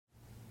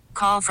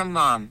Call from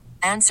mom.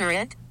 Answer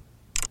it.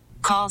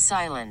 Call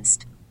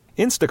silenced.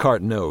 Instacart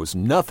knows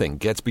nothing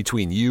gets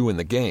between you and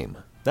the game.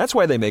 That's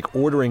why they make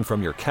ordering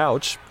from your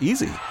couch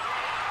easy.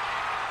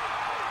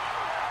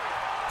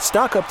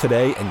 Stock up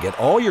today and get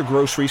all your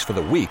groceries for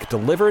the week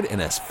delivered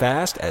in as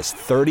fast as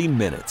 30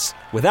 minutes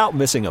without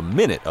missing a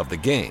minute of the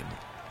game.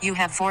 You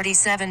have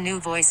 47 new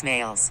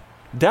voicemails.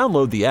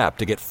 Download the app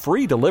to get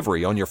free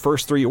delivery on your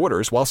first 3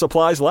 orders while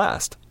supplies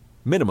last.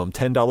 Minimum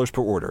 $10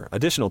 per order.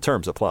 Additional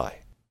terms apply.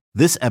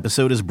 This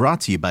episode is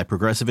brought to you by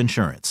Progressive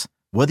Insurance.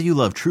 Whether you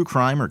love true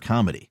crime or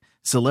comedy,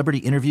 celebrity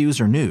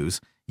interviews or news,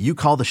 you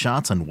call the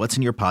shots on what's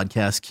in your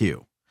podcast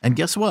queue. And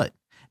guess what?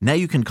 Now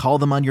you can call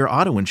them on your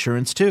auto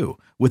insurance too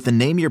with the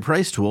Name Your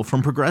Price tool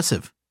from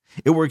Progressive.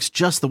 It works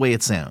just the way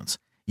it sounds.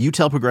 You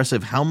tell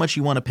Progressive how much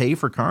you want to pay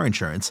for car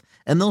insurance,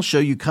 and they'll show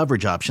you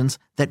coverage options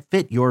that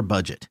fit your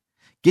budget.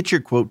 Get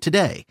your quote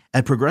today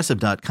at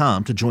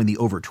Progressive.com to join the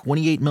over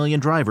 28 million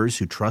drivers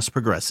who trust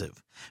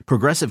Progressive.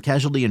 Progressive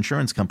Casualty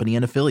Insurance Company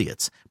and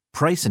Affiliates.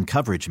 Price and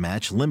coverage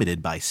match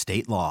limited by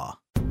state law.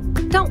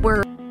 Don't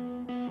worry.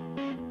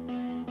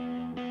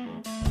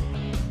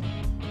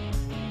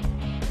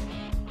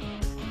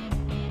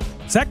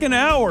 Second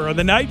hour of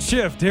the night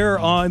shift here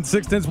on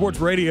 610 Sports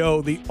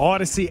Radio, the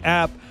Odyssey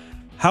app.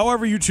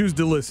 However you choose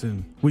to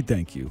listen, we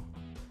thank you.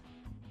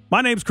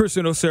 My name's Chris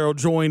Uno Cera,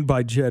 joined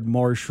by Jed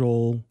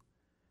Marshall.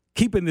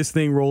 Keeping this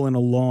thing rolling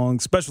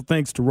along. Special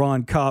thanks to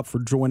Ron Kopp for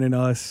joining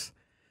us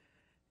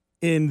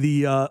in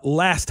the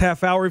last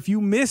half hour. If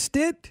you missed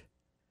it,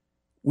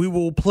 we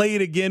will play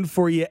it again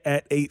for you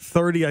at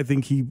 8:30. I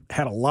think he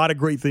had a lot of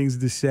great things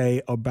to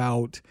say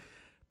about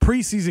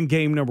preseason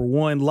game number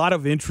 1. A lot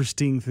of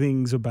interesting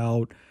things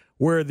about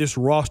where this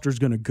roster is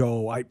going to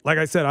go. Like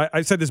I said,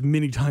 I said this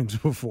many times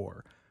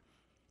before.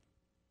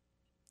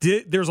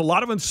 There's a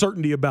lot of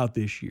uncertainty about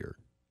this year.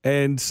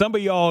 And some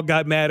of y'all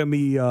got mad at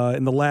me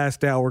in the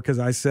last hour because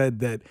I said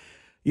that,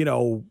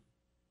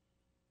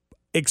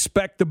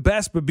 expect the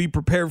best but be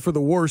prepared for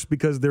the worst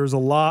because there's a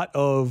lot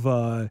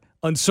of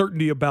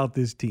uncertainty about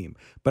this team.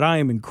 But I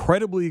am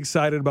incredibly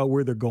excited about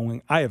where they're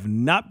going. I have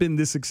not been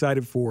this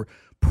excited for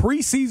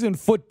preseason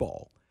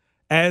football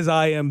as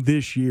I am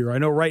this year. I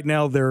know right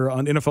now they're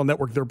on NFL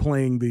Network. They're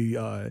playing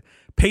the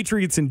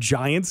Patriots and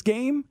Giants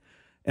game.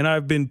 And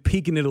I've been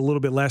peeking it a little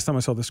bit. Last time I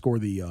saw the score,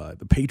 the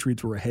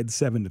Patriots were ahead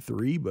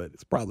 7-3, but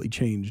it's probably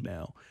changed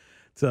now.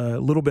 It's a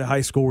little bit high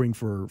scoring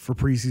for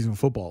preseason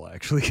football,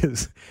 actually,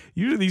 because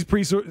usually these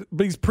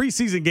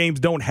preseason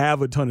games don't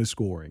have a ton of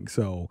scoring.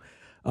 So,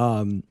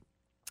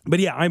 but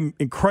yeah, I'm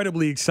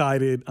incredibly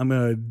excited. I'm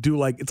gonna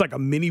do it's like a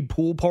mini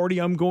pool party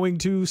I'm going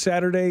to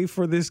Saturday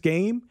for this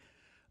game.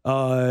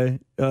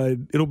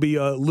 It'll be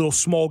a little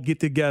small get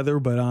together,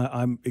 but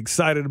I'm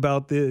excited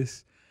about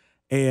this.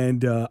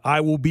 And I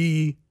will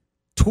be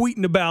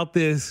tweeting about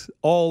this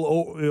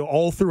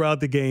all throughout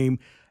the game,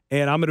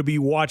 and I'm going to be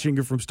watching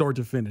it from start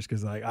to finish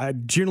because I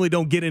generally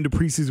don't get into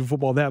preseason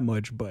football that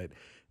much, but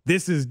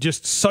this is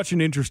just such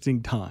an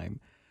interesting time.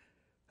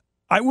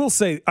 I will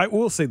say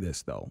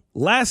this, though.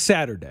 Last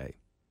Saturday,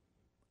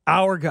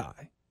 our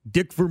guy,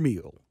 Dick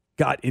Vermeil,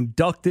 got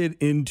inducted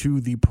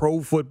into the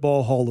Pro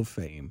Football Hall of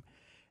Fame,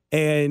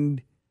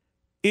 and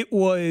it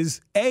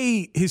was,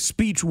 his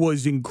speech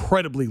was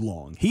incredibly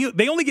long.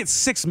 They only get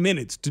 6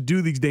 minutes to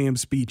do these damn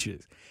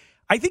speeches.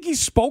 I think he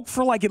spoke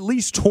for at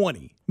least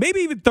 20, maybe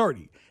even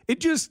 30.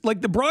 It just,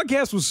 the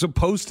broadcast was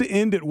supposed to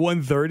end at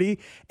 1:30,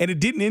 and it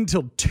didn't end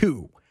until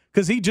 2,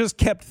 because he just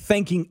kept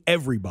thanking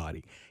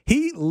everybody.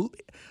 He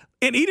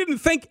didn't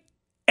thank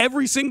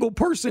every single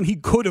person he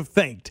could have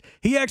thanked.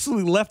 He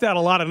actually left out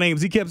a lot of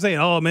names. He kept saying,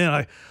 oh,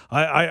 man,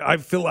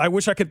 I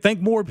wish I could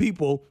thank more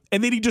people.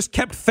 And then he just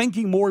kept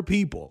thanking more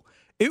people.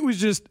 It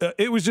was just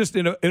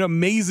an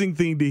amazing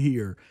thing to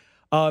hear.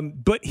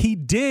 But he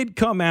did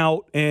come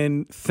out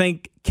and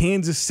thank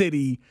Kansas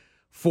City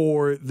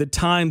for the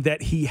time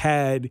that he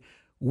had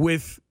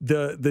with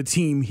the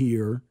team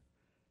here.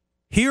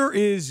 Here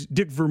is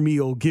Dick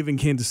Vermeil giving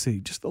Kansas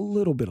City just a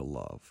little bit of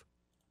love.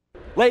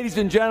 Ladies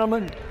and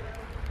gentlemen,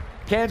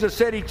 Kansas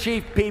City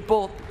Chief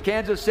people,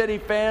 Kansas City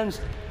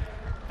fans,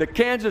 the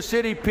Kansas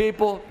City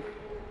people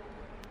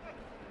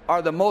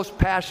are the most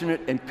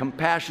passionate and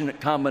compassionate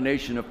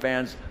combination of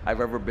fans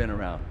I've ever been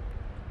around.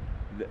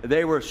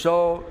 They were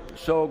so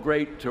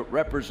great to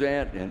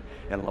represent, and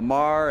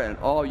Lamar and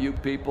all you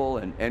people,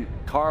 and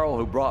Carl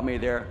who brought me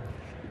there.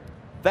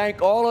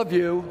 Thank all of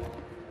you.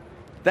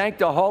 Thank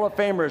the Hall of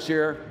Famers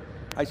here.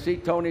 I see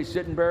Tony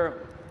sitting there,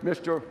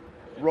 Mr.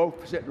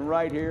 Rope sitting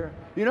right here.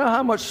 You know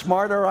how much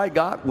smarter I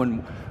got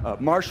when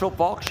Marshall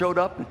Faulk showed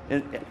up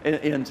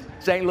in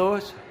St.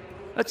 Louis?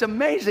 That's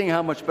amazing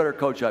how much better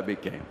coach I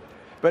became.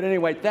 But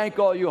anyway, thank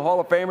all you Hall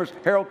of Famers.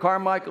 Harold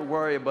Carmichael,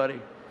 where are you, buddy?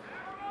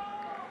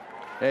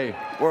 Hey,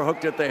 we're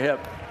hooked at the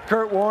hip.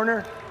 Kurt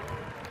Warner,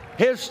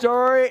 his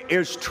story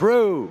is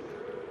true.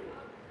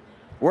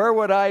 Where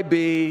would I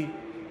be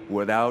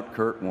without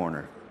Kurt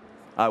Warner?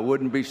 I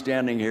wouldn't be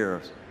standing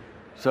here.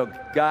 So,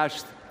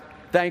 gosh,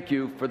 thank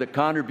you for the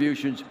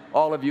contributions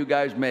all of you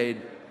guys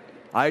made.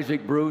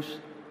 Isaac Bruce,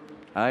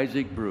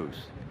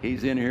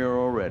 He's in here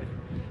already.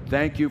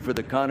 Thank you for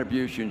the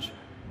contributions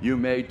you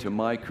made to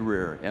my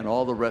career and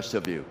all the rest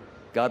of you.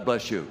 God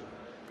bless you.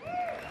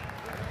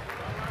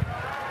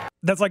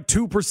 That's like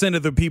 2%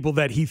 of the people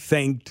that he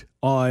thanked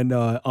on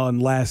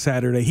last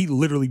Saturday. He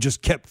literally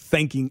just kept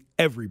thanking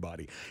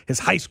everybody. His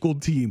high school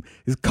team,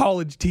 his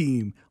college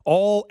team,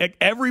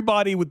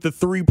 everybody with the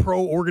 3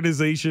 pro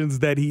organizations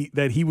that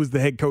he was the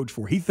head coach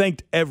for. He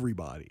thanked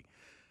everybody.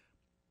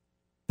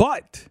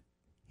 But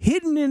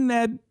hidden in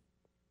that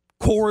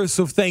chorus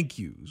of thank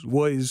yous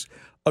was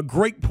a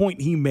great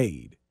point he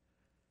made.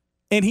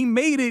 And he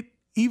made it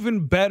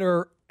even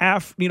better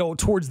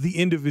towards the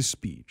end of his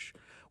speech,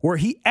 where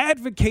he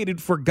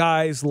advocated for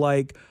guys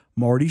like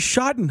Marty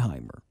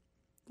Schottenheimer,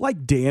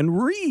 like Dan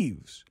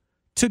Reeves,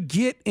 to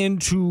get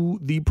into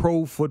the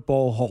Pro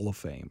Football Hall of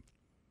Fame.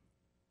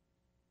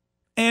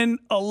 And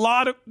a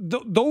lot of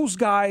those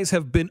guys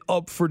have been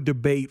up for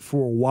debate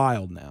for a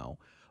while now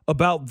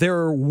about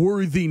their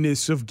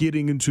worthiness of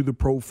getting into the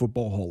Pro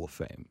Football Hall of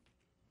Fame.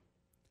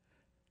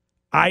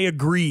 I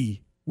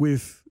agree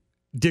with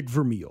Dick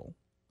Vermeil.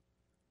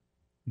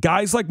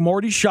 Guys like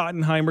Marty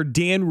Schottenheimer,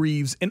 Dan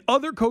Reeves, and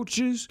other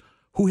coaches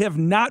who have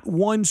not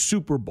won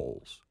Super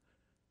Bowls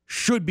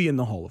should be in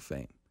the Hall of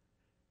Fame.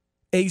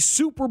 A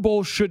Super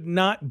Bowl should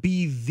not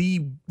be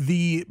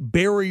the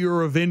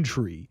barrier of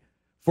entry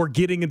for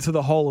getting into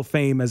the Hall of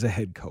Fame as a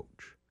head coach.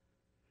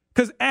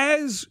 Because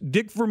as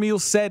Dick Vermeil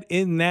said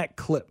in that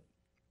clip,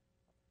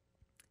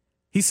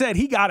 he said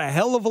he got a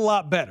hell of a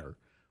lot better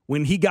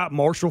when he got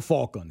Marshall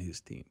Faulk on his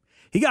team.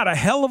 He got a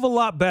hell of a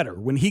lot better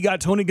when he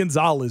got Tony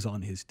Gonzalez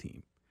on his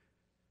team.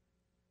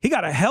 He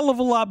got a hell of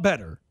a lot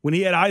better when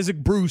he had Isaac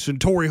Bruce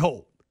and Torrey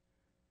Holt.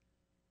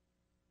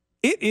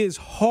 It is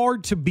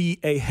hard to be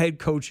a head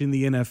coach in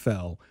the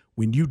NFL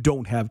when you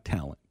don't have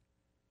talent.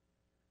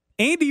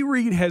 Andy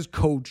Reid has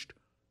coached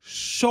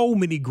so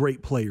many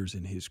great players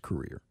in his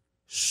career.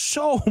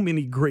 So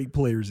many great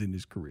players in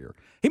his career.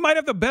 He might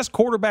have the best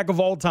quarterback of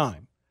all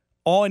time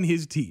on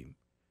his team.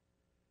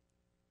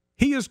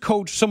 He has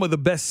coached some of the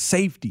best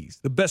safeties,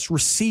 the best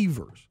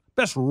receivers,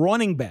 best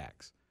running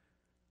backs,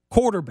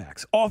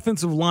 quarterbacks,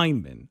 offensive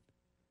linemen,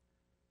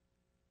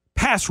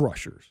 pass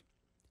rushers.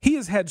 He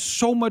has had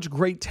so much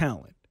great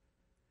talent.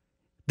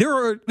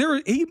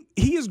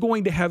 He is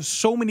going to have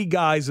so many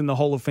guys in the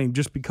Hall of Fame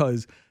just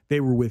because they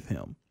were with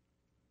him.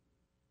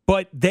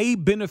 But they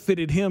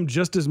benefited him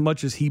just as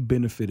much as he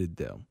benefited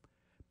them.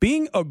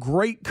 Being a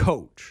great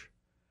coach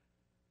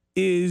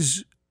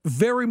is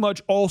very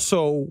much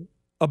also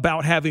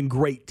about having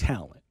great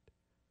talent.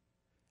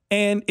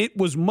 And it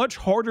was much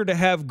harder to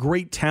have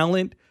great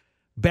talent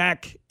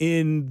back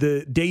in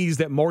the days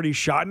that Marty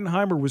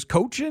Schottenheimer was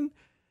coaching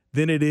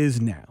than it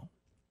is now.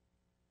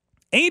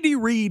 Andy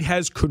Reid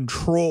has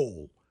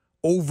control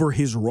over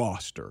his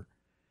roster.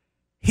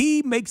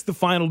 He makes the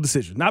final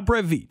decision, not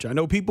Brett Veach. I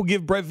know people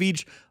give Brett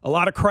Veach a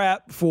lot of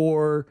crap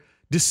for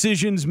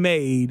decisions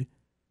made,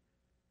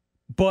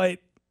 but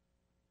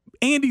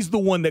Andy's the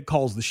one that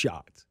calls the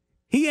shots.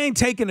 He ain't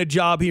taking a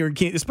job here in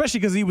Kansas,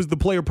 especially because he was the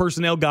player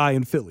personnel guy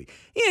in Philly.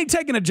 He ain't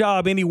taking a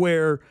job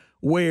anywhere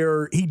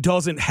where he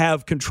doesn't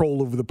have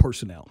control over the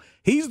personnel.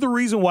 He's the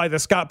reason why the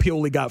Scott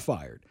Pioli got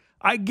fired.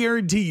 I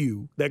guarantee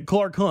you that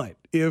Clark Hunt,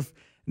 if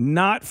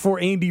not for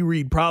Andy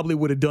Reid, probably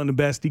would have done the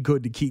best he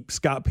could to keep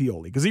Scott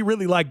Pioli because he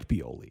really liked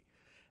Pioli.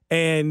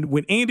 And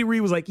when Andy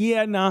Reid was like,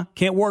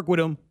 can't work with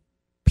him,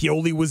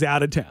 Pioli was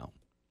out of town.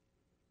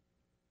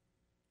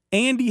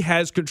 Andy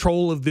has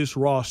control of this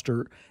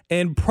roster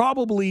and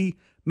probably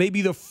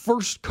maybe the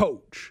first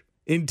coach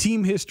in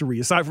team history,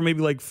 aside from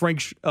maybe like Hank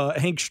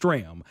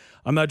Stram.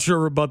 I'm not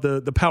sure about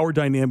the power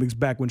dynamics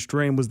back when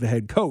Stram was the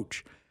head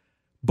coach,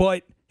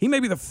 but he may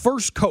be the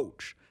first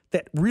coach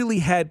that really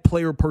had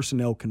player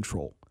personnel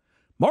control.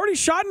 Marty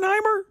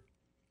Schottenheimer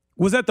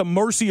was at the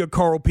mercy of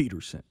Carl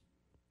Peterson.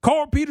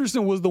 Carl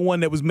Peterson was the one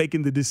that was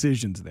making the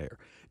decisions there.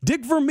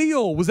 Dick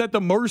Vermeil was at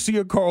the mercy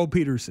of Carl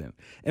Peterson.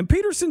 And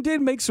Peterson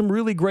did make some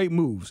really great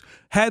moves,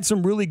 had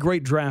some really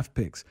great draft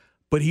picks,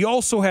 but he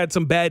also had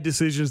some bad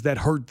decisions that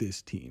hurt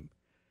this team.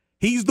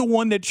 He's the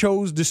one that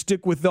chose to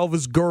stick with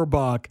Elvis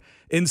Gerbach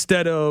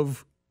instead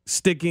of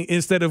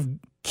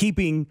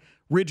keeping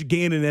Rich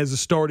Gannon as a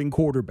starting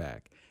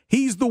quarterback.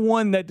 He's the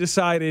one that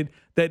decided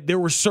that there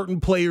were certain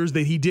players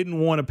that he didn't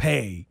want to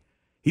pay.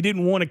 He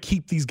didn't want to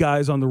keep these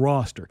guys on the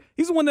roster.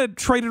 He's the one that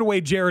traded away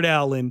Jared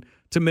Allen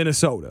to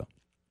Minnesota.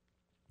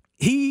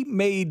 He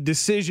made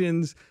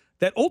decisions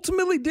that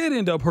ultimately did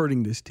end up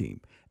hurting this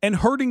team and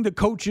hurting the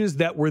coaches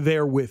that were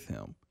there with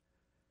him.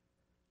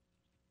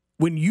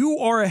 When you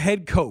are a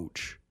head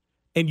coach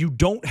and you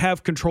don't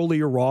have control of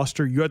your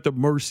roster, you're at the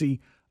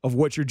mercy of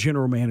what your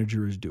general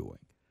manager is doing.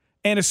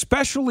 And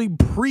especially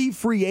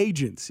pre-free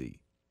agency.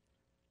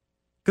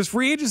 Because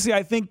free agency,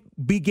 I think,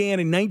 began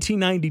in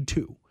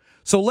 1992.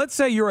 So let's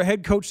say you're a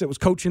head coach that was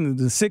coaching in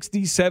the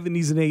 60s,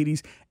 70s, and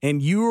 80s,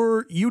 and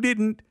you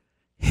didn't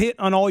hit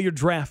on all your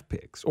draft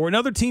picks, or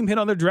another team hit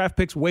on their draft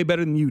picks way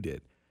better than you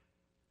did.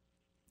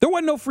 There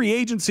wasn't no free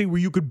agency where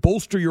you could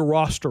bolster your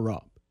roster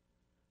up.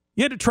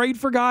 You had to trade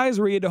for guys,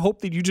 or you had to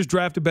hope that you just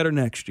drafted better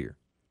next year.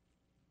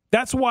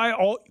 That's why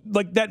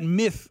that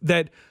myth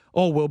that,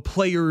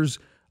 players,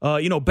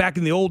 back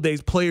in the old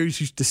days,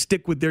 players used to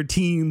stick with their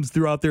teams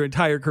throughout their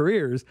entire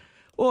careers.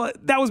 Well,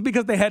 that was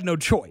because they had no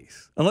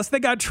choice. Unless they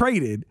got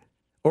traded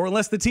or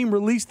unless the team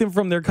released them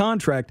from their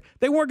contract,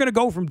 they weren't going to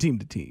go from team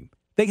to team.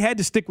 They had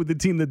to stick with the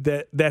team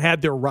that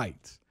had their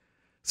rights.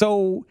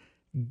 So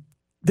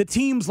the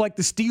teams like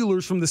the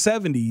Steelers from the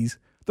 70s,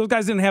 those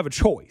guys didn't have a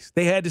choice.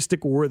 They had to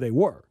stick where they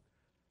were.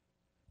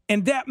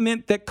 And that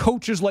meant that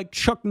coaches like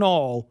Chuck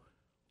Noll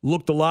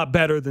looked a lot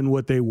better than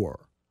what they were.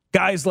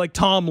 Guys like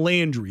Tom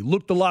Landry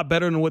looked a lot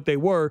better than what they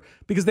were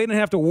because they didn't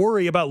have to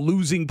worry about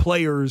losing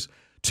players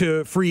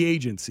to free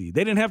agency.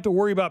 They didn't have to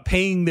worry about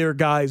paying their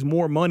guys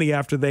more money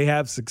after they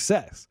have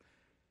success.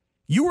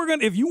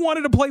 If you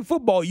wanted to play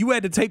football, you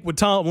had to take what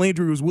Tom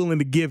Landry was willing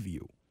to give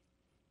you.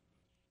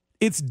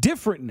 It's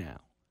different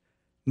now.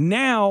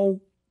 Now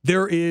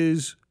there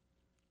is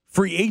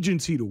free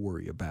agency to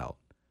worry about.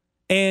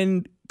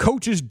 And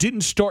coaches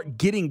didn't start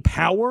getting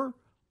power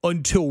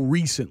until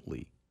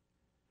recently.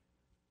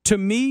 To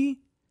me,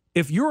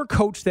 if you're a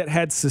coach that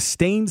had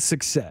sustained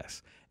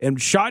success, and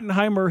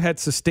Schottenheimer had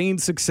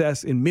sustained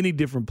success in many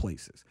different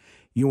places.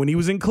 When he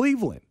was in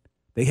Cleveland,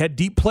 they had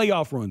deep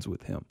playoff runs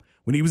with him.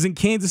 When he was in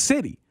Kansas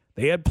City,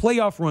 they had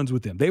playoff runs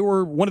with him. They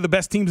were one of the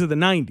best teams of the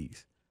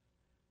 90s.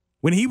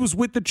 When he was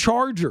with the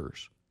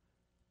Chargers,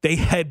 they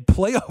had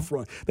playoff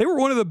runs. They were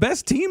one of the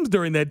best teams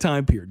during that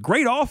time period.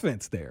 Great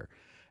offense there.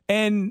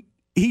 And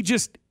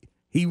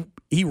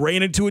he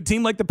ran into a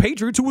team like the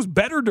Patriots who was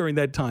better during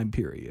that time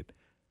period.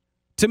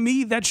 To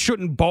me, that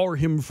shouldn't bar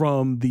him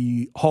from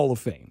the Hall of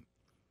Fame.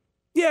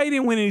 Yeah, he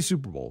didn't win any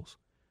Super Bowls.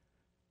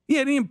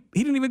 Yeah, he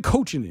didn't even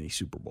coach in any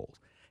Super Bowls.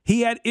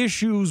 He had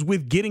issues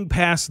with getting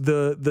past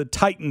the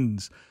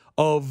Titans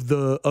of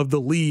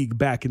the league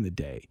back in the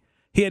day.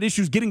 He had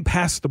issues getting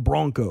past the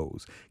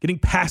Broncos, getting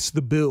past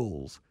the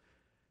Bills,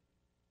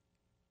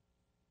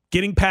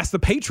 getting past the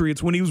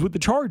Patriots when he was with the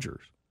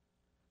Chargers.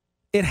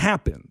 It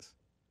happens.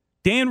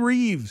 Dan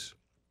Reeves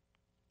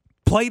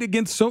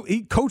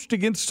he coached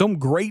against some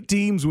great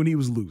teams when he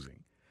was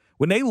losing.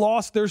 When they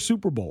lost their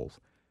Super Bowls,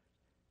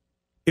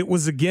 it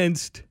was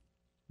against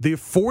the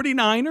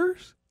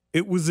 49ers.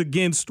 It was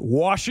against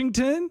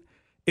Washington.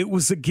 It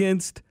was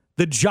against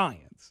the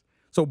Giants.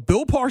 So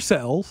Bill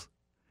Parcells,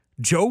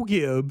 Joe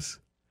Gibbs,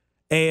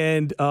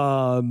 and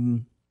at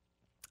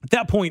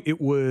that point it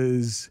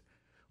was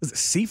it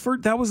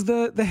Seifert that was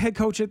the head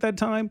coach at that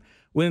time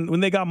when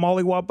they got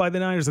mollywopped by the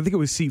Niners? I think it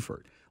was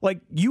Seifert.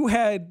 You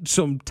had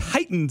some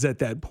titans at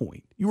that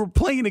point. You were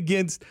playing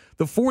against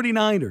the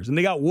 49ers, and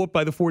they got whooped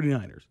by the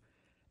 49ers.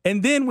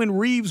 And then when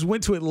Reeves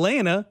went to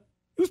Atlanta,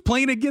 he was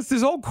playing against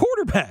his old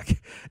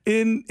quarterback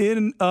in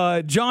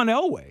John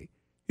Elway.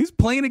 He's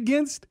playing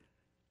against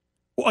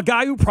a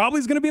guy who probably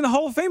is going to be in the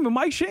Hall of Fame, and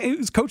Mike Shanahan. He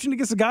was coaching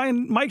against a guy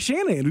in Mike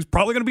Shanahan who's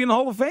probably going to be in the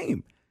Hall of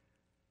Fame.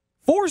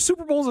 4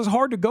 Super Bowls is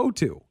hard to go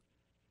to.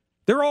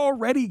 There are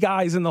already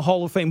guys in the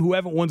Hall of Fame who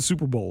haven't won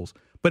Super Bowls,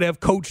 but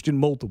have coached in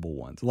multiple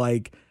ones,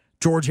 like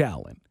George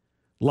Allen,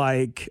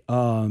 like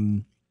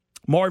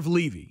Marv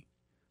Levy,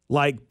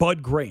 like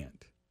Bud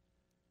Grant.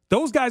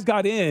 Those guys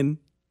got in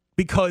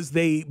because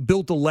they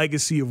built a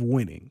legacy of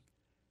winning.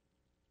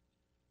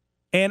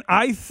 And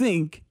I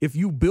think if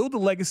you build a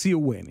legacy of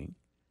winning,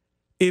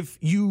 if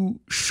you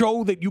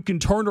show that you can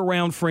turn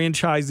around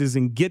franchises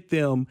and get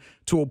them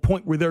to a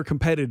point where they're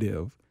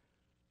competitive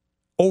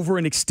over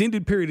an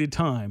extended period of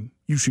time,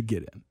 you should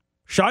get in.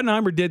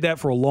 Schottenheimer did that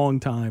for a long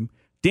time.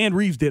 Dan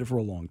Reeves did it for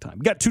a long time.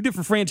 We got 2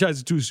 different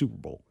franchises to a Super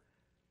Bowl.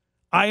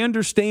 I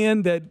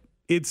understand that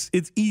it's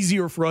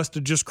easier for us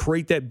to just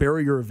create that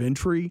barrier of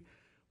entry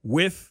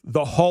with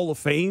the Hall of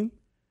Fame,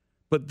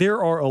 but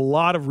there are a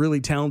lot of really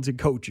talented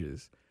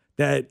coaches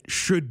that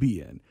should be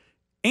in.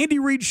 Andy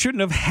Reid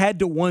shouldn't have had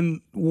to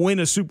win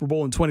a Super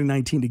Bowl in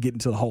 2019 to get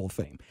into the Hall of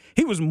Fame.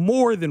 He was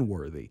more than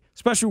worthy,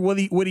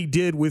 especially what he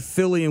did with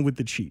Philly and with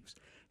the Chiefs.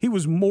 He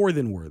was more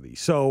than worthy.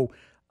 So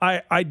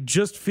I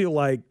just feel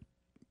like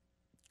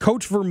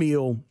Coach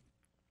Vermeil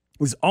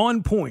was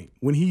on point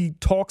when he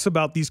talks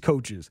about these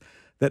coaches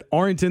that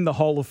aren't in the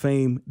Hall of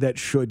Fame that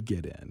should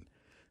get in.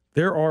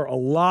 There are a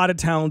lot of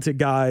talented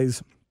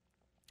guys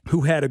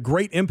who had a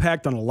great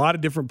impact on a lot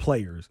of different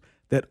players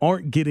that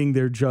aren't getting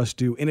their just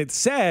due. And it's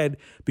sad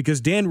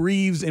because Dan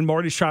Reeves and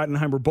Marty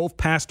Schottenheimer both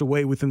passed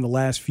away within the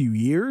last few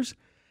years,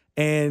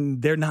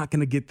 and they're not going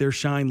to get their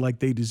shine like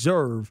they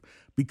deserve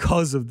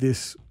because of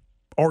this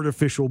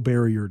artificial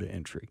barrier to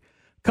entry.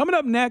 Coming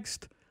up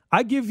next,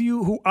 I give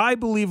you who I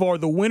believe are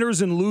the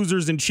winners and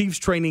losers in Chiefs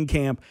training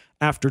camp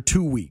after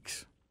 2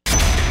 weeks.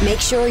 Make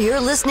sure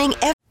you're listening.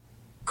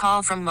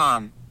 Call from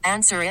mom.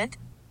 Answer it.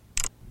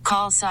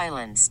 Call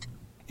silenced.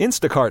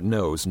 Instacart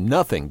knows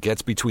nothing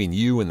gets between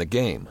you and the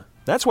game.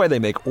 That's why they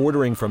make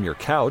ordering from your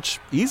couch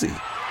easy.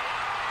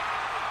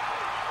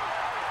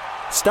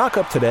 Stock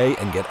up today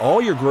and get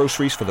all your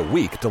groceries for the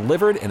week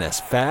delivered in as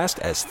fast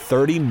as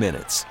 30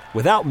 minutes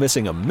without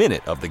missing a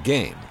minute of the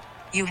game.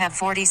 You have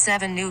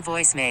 47 new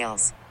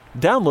voicemails.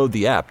 Download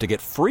the app to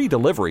get free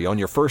delivery on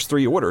your first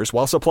 3 orders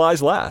while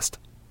supplies last.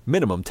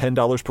 Minimum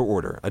 $10 per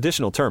order.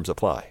 Additional terms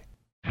apply.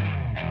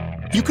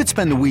 You could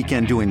spend the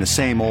weekend doing the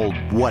same old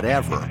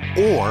whatever,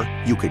 or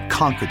you could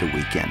conquer the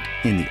weekend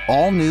in the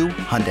all-new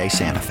Hyundai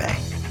Santa Fe.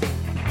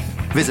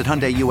 Visit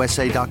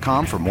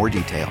HyundaiUSA.com for more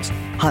details.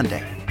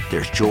 Hyundai,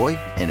 there's joy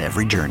in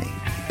every journey.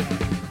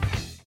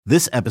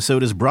 This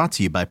episode is brought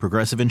to you by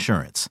Progressive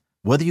Insurance.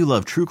 Whether you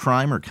love true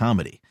crime or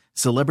comedy,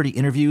 celebrity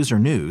interviews or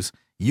news,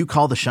 you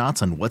call the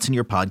shots on what's in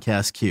your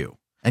podcast queue.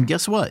 And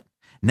guess what?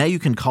 Now you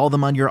can call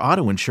them on your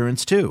auto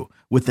insurance too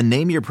with the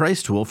Name Your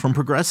Price tool from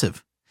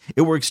Progressive.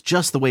 It works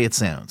just the way it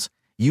sounds.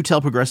 You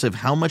tell Progressive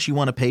how much you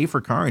want to pay for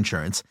car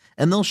insurance,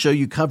 and they'll show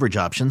you coverage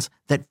options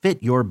that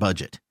fit your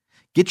budget.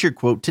 Get your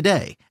quote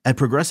today at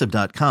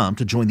Progressive.com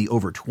to join the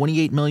over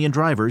 28 million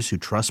drivers who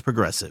trust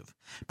Progressive.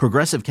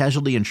 Progressive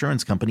Casualty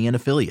Insurance Company and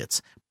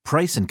Affiliates.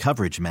 Price and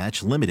coverage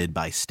match limited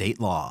by state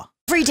law.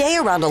 Every day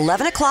around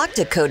 11 o'clock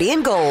to Cody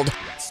and Gold.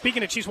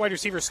 Speaking of Chiefs wide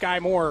receiver Sky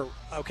Moore,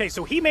 okay,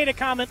 so he made a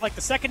comment like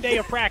the second day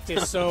of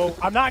practice, so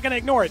I'm not going to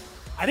ignore it.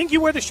 I think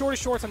you wear the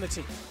shortest shorts on the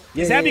team.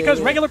 Is that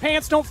because regular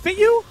pants don't fit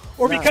you,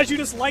 or because you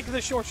just like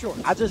the short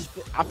shorts? I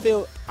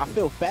feel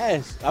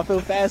fast. I feel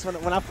fast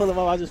when I pull them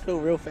up. I just feel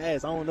real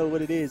fast. I don't know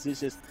what it is. It's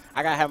just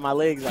I gotta have my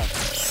legs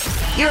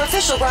out. Your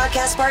official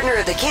broadcast partner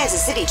of the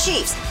Kansas City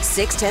Chiefs,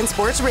 610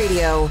 Sports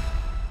Radio.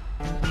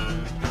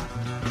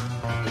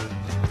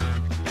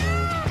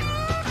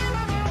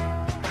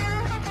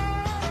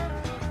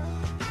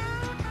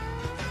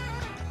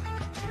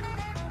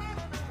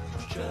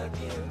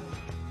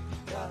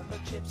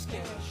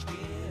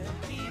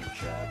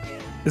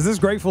 Is this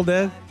Grateful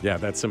Dead? Yeah,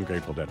 that's some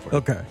Grateful Dead for you.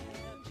 Okay.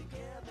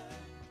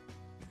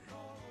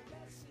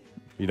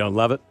 You don't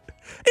love it?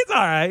 It's all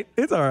right.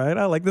 It's all right.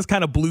 I like this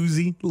kind of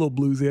bluesy, a little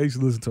bluesy. I used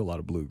to listen to a lot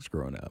of blues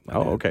growing up.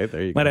 Okay.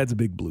 There you go. My dad's a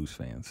big blues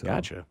fan. So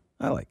Gotcha.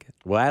 I like it.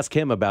 Well, ask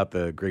him about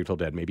the Grateful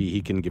Dead. Maybe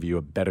he can give you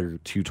a better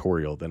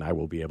tutorial than I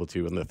will be able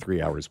to in the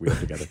 3 hours we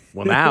have together.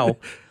 Well, now,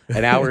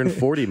 an hour and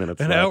 40 minutes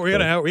We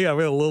left. had a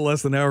little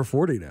less than an hour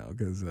 40 now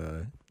because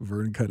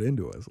Vern cut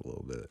into us a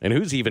little bit. And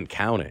who's even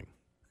counting?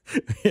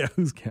 Yeah,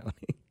 who's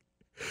counting?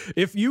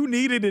 If you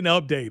needed an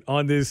update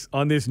on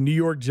this New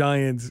York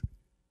Giants,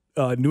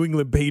 New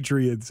England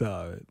Patriots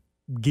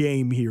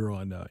game here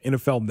on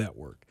NFL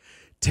Network,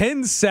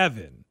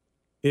 10-7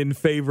 in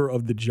favor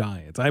of the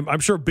Giants. I'm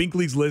sure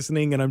Binkley's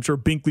listening, and I'm sure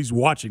Binkley's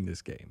watching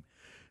this game.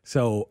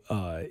 So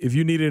if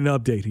you needed an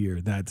update here,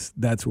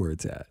 that's where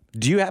it's at.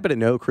 Do you happen to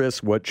know,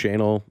 Chris, what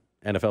channel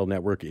NFL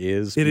Network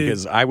is?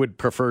 Because I would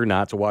prefer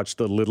not to watch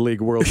the Little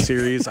League World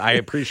Series. I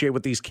appreciate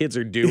what these kids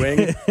are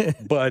doing,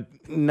 but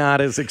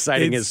not as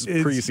exciting as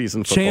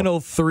preseason football. Channel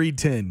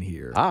 310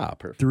 here. Ah,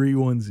 perfect.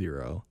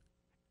 310.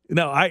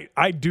 No,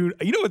 I do.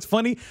 You know what's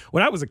funny?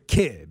 When I was a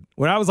kid,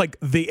 when I was like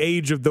the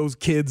age of those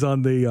kids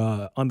on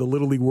the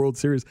Little League World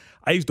Series,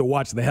 I used to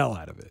watch the hell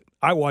out of it.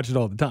 I watch it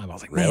all the time. I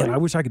was like, man, I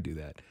wish I could do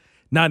that.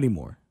 Not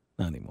anymore.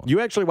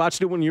 You actually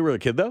watched it when you were a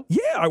kid, though?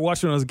 Yeah, I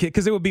watched it when I was a kid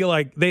because it would be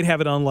like they'd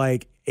have it on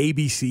like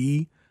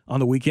ABC on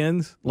the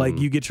weekends. Like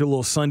you get your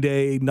little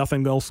Sunday,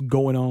 nothing else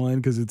going on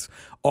because it's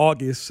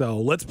August. So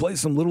let's play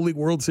some Little League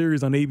World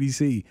Series on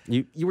ABC.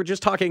 You were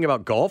just talking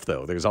about golf,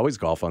 though. There's always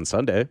golf on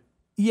Sunday.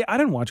 Yeah, I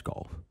didn't watch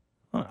golf.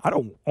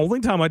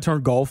 Only time I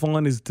turn golf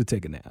on is to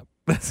take a nap.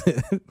 That's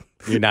it.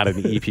 You're not an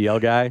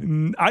EPL guy?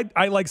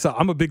 I like soccer.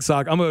 I'm a big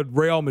soccer. I'm a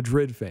Real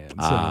Madrid fan.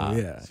 So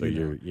yeah. So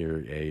you're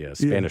a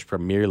Spanish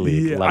Premier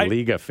League La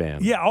Liga fan.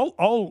 Yeah,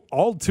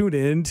 I'll tune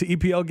in to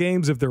EPL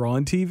games if they're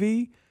on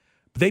TV.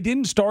 But they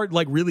didn't start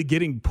like really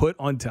getting put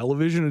on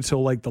television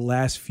until like the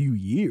last few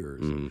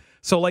years.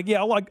 So like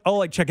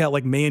I'll check out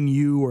like Man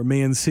U or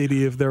Man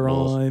City if they're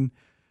on.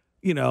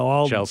 You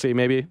know, Chelsea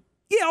maybe.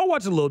 Yeah, I'll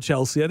watch a little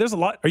Chelsea. There's a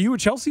lot. Are you a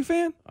Chelsea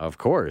fan? Of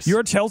course.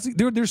 You're a Chelsea?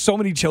 Dude, there's so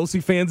many Chelsea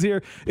fans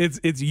here.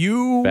 It's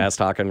you. Fast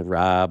talking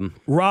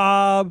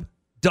Rob.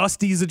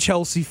 Dusty's a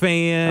Chelsea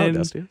fan. Oh,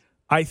 Dusty.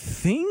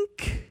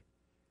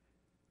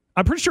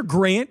 I'm pretty sure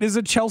Grant is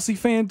a Chelsea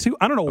fan too.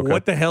 I don't know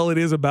what the hell it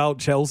is about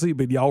Chelsea,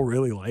 but y'all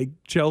really like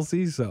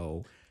Chelsea,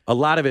 so. A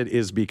lot of it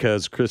is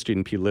because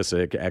Christian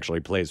Pulisic actually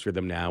plays for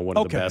them now, one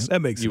of the best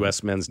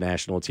U.S. men's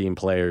national team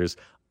players.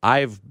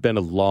 I've been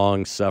a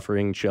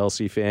long-suffering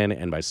Chelsea fan,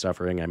 and by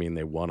suffering, I mean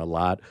they won a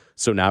lot,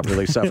 so not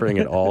really suffering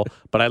at all.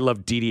 But I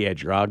love Didier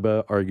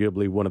Drogba,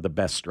 arguably one of the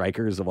best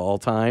strikers of all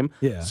time.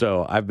 Yeah.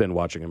 So I've been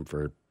watching him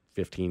for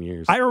 15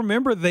 years. I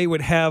remember they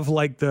would have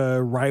like the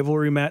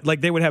rivalry match,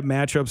 like they would have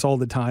matchups all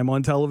the time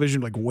on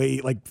television, like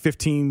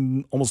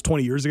 15, almost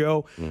 20 years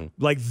ago.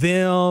 Like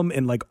them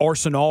and like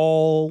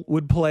Arsenal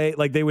would play,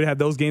 like they would have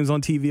those games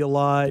on TV a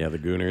lot. Yeah, the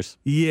Gooners.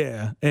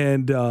 Yeah,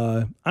 and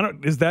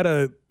is that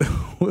a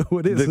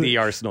what is the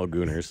Arsenal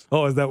Gooners?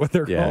 Oh, is that what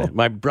they're called?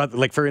 My brother,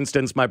 like for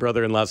instance, my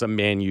brother-in-law's a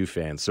Man U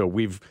fan, so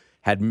we've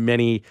had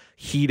many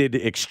heated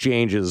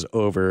exchanges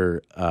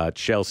over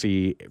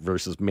Chelsea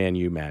versus Man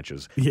U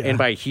matches. Yeah. And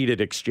by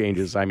heated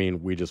exchanges, I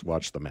mean we just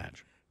watched the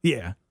match.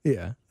 Yeah,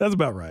 that's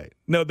about right.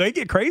 No, they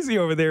get crazy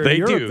over there. They in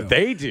Europe, do. though.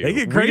 They do. They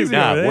get crazy. We do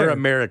not. Over there. We're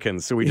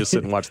Americans, so we just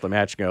sit and watch the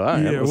match and go, "Oh,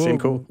 yeah, we'll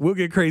cool." We'll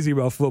get crazy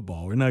about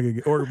football. We're not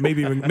gonna, or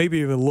maybe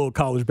even a little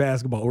college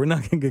basketball. We're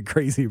not gonna get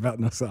crazy about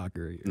no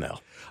soccer. No.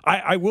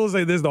 I will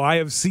say this though. I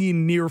have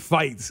seen near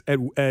fights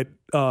at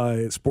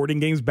sporting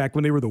games back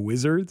when they were the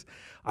Wizards.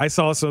 I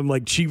saw some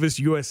like Chivas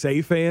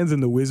USA fans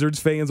and the Wizards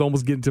fans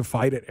almost get into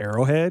fight at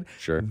Arrowhead.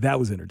 Sure. That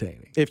was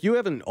entertaining. If you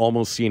haven't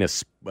almost seen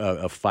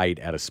a fight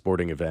at a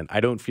sporting event, I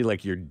don't feel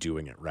like you're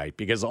doing it right,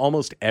 because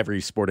almost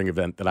every sporting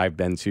event that I've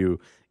been to,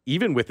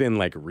 even within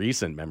like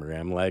recent memory,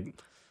 I'm like,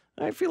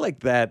 I feel like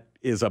that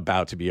is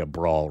about to be a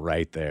brawl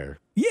right there.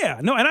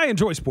 Yeah, no, and I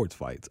enjoy sports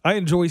fights. I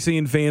enjoy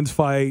seeing fans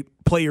fight,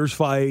 players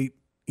fight,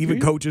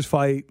 even coaches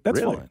fight. That's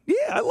fun. Yeah,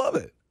 I love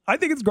it. I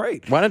think it's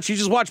great. Why don't you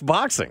just watch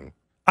boxing?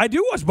 I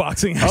do watch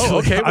boxing. Actually. Oh,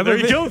 okay. Well, there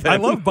you go. Then. I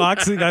love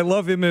boxing. I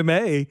love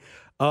MMA.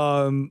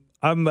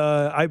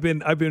 I've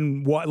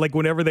been like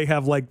whenever they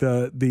have like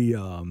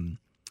the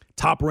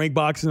top rank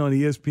boxing on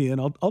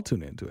ESPN, I'll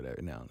tune into it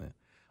every now and then.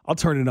 I'll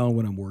turn it on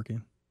when I'm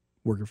working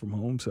from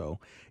home. So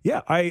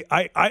yeah,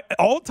 I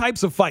all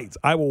types of fights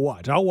I will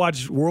watch. I'll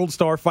watch World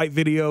Star fight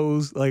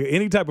videos, like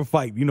any type of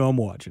fight. I'm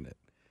watching it.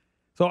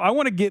 So I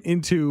want to get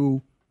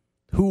into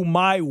who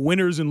my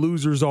winners and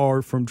losers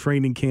are from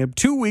training camp.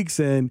 2 weeks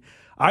in.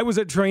 I was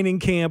at training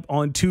camp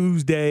on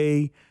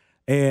Tuesday,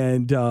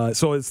 and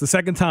so it's the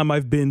second time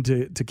I've been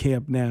to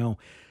camp now.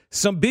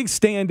 Some big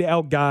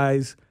standout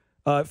guys.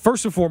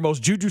 First and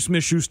foremost, Juju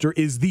Smith-Schuster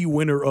is the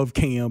winner of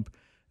camp.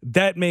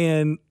 That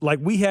man, like,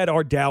 we had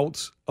our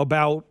doubts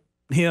about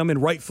him,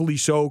 and rightfully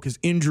so, because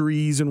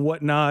injuries and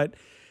whatnot.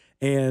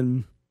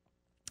 And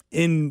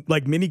in,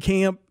 like, mini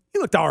camp, he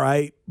looked all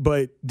right,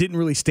 but didn't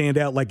really stand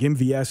out like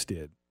MVS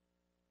did.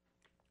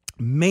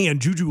 Man,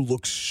 Juju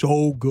looks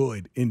so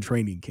good in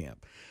training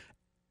camp.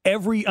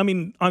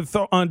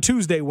 On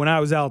Tuesday when I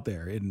was out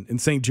there in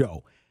St.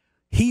 Joe,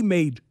 he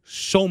made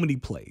so many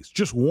plays,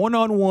 just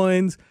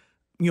one-on-ones.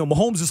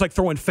 Mahomes just like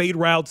throwing fade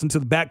routes into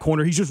the back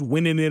corner. He's just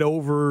winning it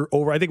over.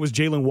 I think it was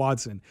Jalen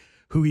Watson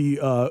who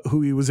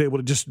he was able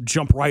to just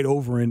jump right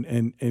over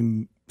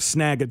and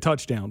snag a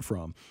touchdown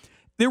from.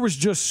 There was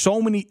just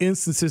so many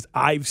instances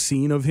I've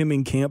seen of him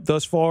in camp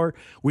thus far,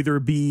 whether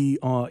it be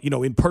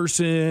in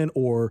person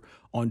or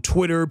on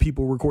Twitter,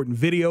 people recording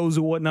videos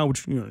or whatnot,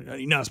 which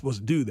you're not supposed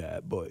to do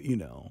that, but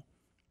it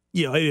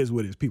is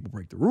what it is. People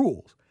break the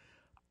rules.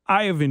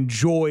 I have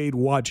enjoyed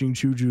watching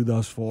Juju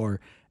thus far,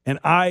 and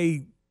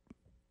I'm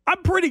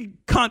pretty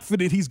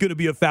confident he's going to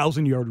be a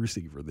 1,000-yard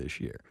receiver this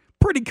year.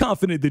 Pretty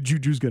confident that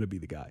Juju's going to be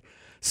the guy.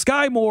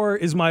 Sky Moore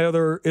is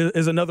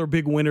another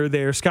big winner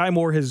there. Sky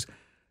Moore has,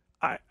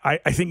 I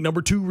think,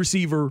 number 2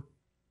 receiver.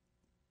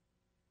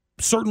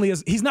 Certainly,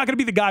 he's not going to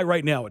be the guy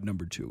right now at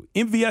number 2.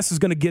 MVS is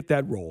going to get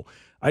that role.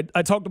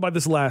 I talked about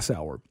this last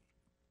hour.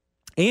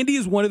 Andy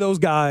is one of those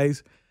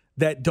guys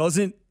that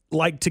doesn't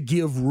like to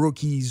give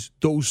rookies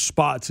those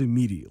spots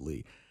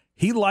immediately.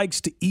 He likes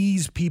to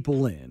ease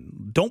people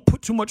in. Don't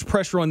put too much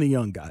pressure on the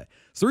young guy.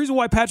 It's the reason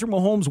why Patrick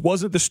Mahomes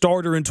wasn't the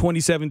starter in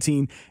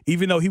 2017,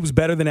 even though he was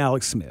better than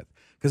Alex Smith,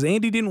 because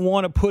Andy didn't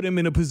want to put him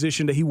in a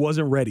position that he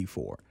wasn't ready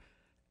for.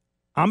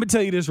 I'm going to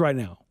tell you this right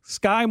now.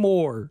 Sky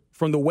Moore,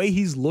 from the way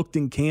he's looked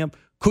in camp,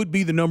 could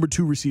be the number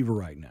 2 receiver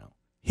right now.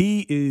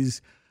 He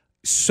is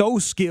so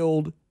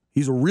skilled.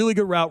 He's a really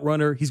good route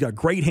runner. He's got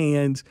great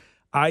hands.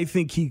 I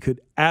think he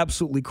could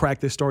absolutely crack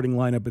the starting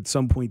lineup at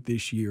some point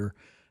this year.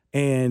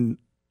 And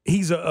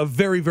he's a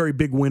very, very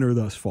big winner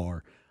thus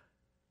far.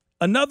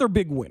 Another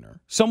big winner,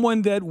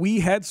 someone that we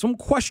had some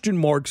question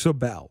marks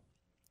about,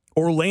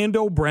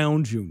 Orlando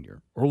Brown Jr.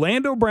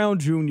 Orlando Brown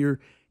Jr.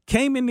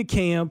 came into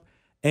camp,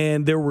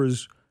 and there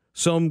was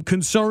some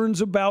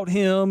concerns about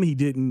him. He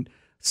didn't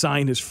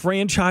sign his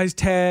franchise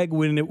tag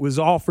when it was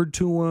offered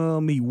to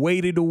him. He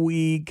waited a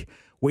week,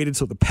 waited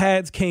till the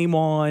pads came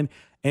on.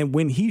 And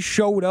when he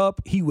showed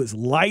up, he was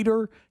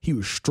lighter, he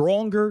was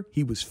stronger,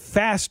 he was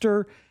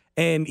faster,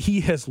 and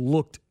he has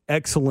looked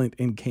excellent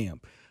in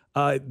camp.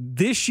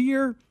 This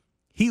year,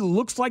 he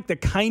looks like the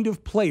kind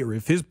of player,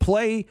 if he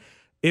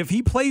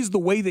plays the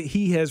way that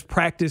he has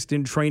practiced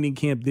in training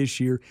camp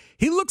this year,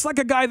 he looks like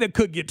a guy that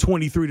could get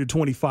 23 to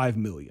 25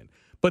 million.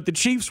 But the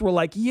Chiefs were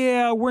like,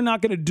 yeah, we're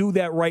not going to do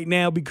that right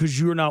now because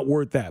you're not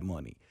worth that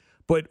money.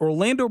 But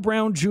Orlando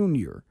Brown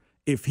Jr.,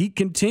 if he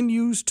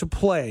continues to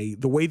play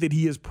the way that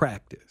he has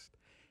practiced,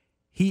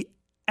 he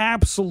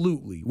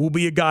absolutely will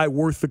be a guy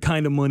worth the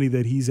kind of money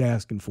that he's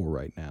asking for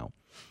right now.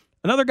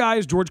 Another guy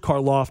is George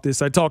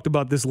Karlaftis. I talked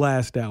about this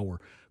last hour.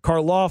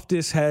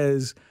 Karlaftis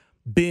has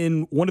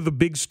been one of the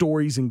big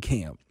stories in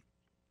camp.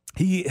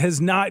 He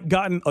has not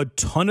gotten a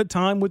ton of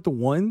time with the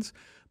ones,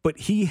 but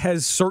he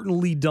has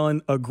certainly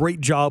done a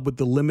great job with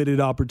the limited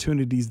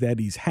opportunities that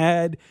he's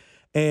had.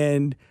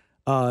 And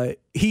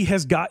he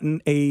has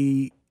gotten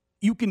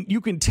you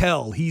can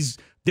tell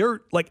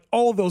they're like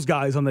all those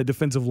guys on the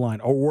defensive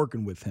line are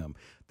working with him.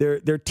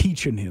 They're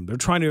teaching him. They're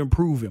trying to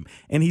improve him.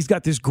 And he's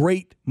got this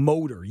great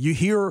motor. You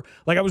hear,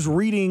 like I was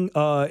reading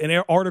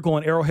an article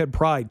on Arrowhead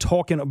Pride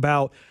talking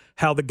about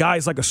how the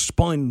guy's like a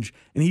sponge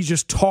and he's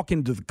just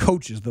talking to the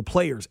coaches, the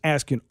players,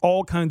 asking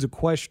all kinds of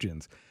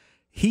questions.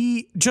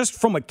 He, just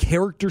from a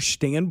character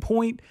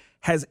standpoint,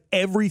 has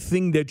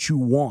everything that you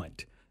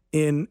want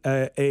in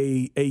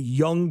a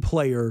young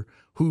player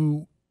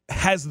who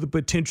has the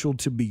potential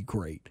to be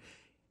great.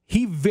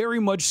 He very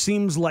much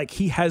seems like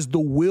he has the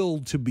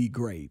will to be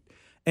great.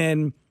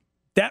 And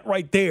that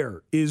right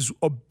there is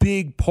a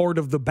big part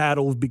of the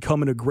battle of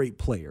becoming a great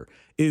player,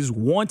 is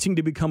wanting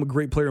to become a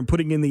great player and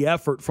putting in the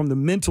effort from the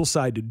mental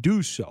side to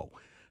do so.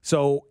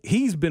 So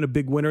he's been a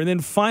big winner. And then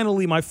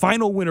finally, my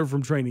final winner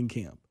from training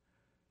camp,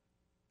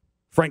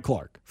 Frank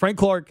Clark. Frank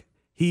Clark,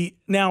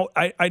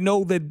 I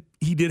know that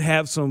he did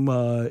have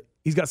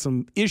he's got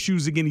some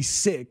issues again. He's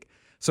sick,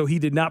 so he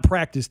did not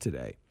practice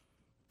today.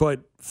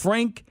 But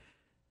Frank,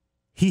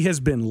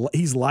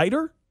 he's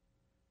lighter,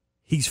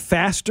 he's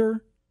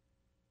faster,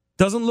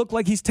 doesn't look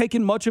like he's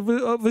taken much of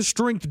a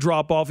strength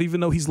drop off,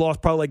 even though he's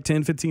lost probably like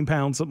 10, 15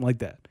 pounds, something like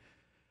that.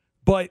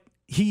 But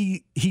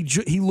he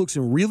looks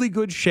in really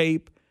good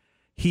shape.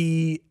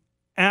 He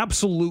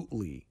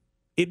absolutely,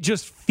 it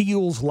just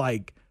feels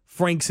like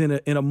Frank's in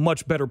a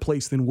much better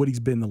place than what he's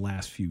been the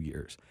last few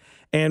years.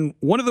 And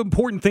one of the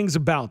important things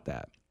about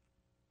that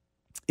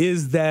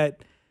is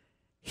that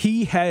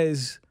he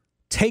has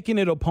taken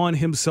it upon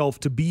himself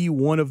to be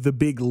one of the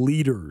big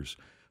leaders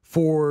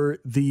for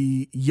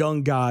the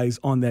young guys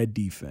on that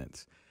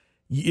defense.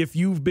 If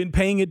you've been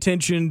paying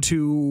attention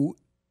to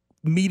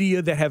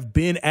media that have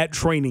been at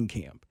training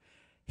camp,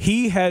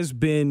 he has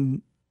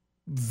been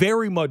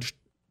very much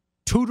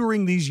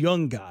tutoring these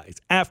young guys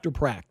after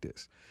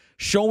practice,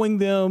 showing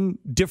them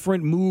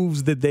different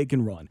moves that they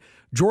can run.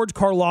 George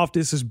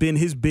Karlaftis has been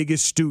his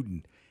biggest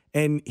student,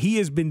 and he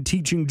has been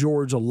teaching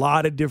George a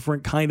lot of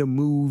different kind of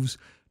moves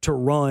to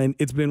run.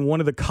 It's been one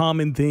of the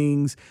common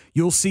things.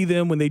 You'll see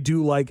them when they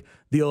do like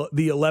the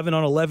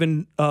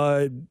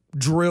 11-on-11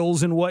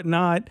 drills and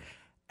whatnot.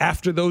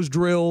 After those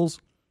drills,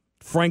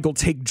 Frank will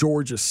take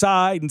George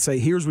aside and say,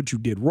 here's what you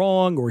did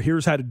wrong, or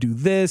here's how to do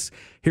this.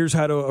 Here's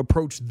how to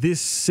approach this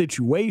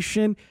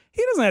situation.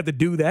 He doesn't have to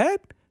do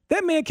that.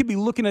 That man could be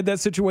looking at that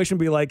situation and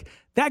be like,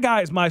 that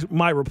guy is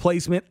my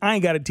replacement. I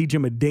ain't got to teach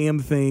him a damn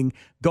thing.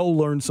 Go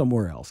learn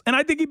somewhere else. And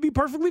I think he'd be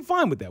perfectly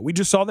fine with that. We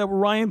just saw that with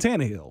Ryan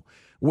Tannehill,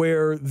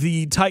 where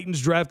the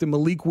Titans drafted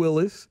Malik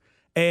Willis,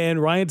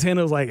 and Ryan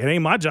Tannehill's like, it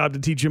ain't my job to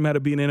teach him how to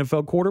be an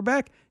NFL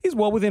quarterback. He's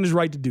well within his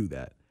right to do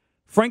that.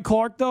 Frank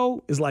Clark,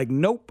 though, is like,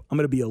 nope, I'm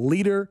going to be a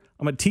leader.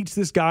 I'm going to teach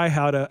this guy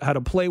how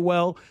to play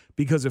well,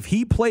 because if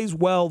he plays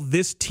well,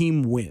 this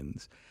team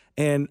wins.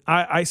 And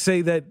I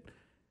say that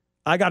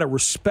I got to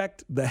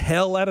respect the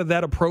hell out of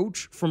that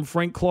approach from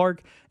Frank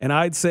Clark. And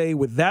I'd say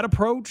with that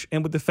approach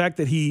and with the fact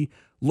that he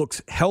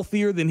looks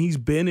healthier than he's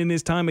been in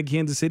his time at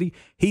Kansas City,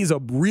 he's a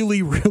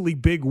really, really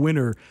big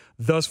winner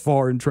thus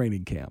far in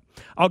training camp.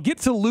 I'll get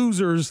to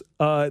losers,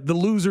 the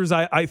losers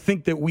I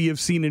think that we have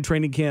seen in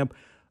training camp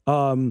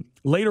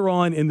later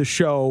on in the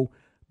show.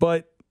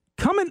 But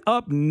coming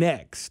up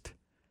next,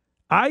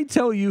 I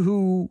tell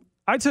you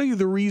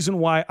the reason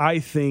why I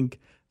think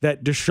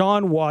that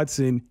Deshaun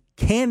Watson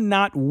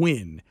cannot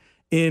win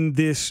in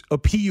this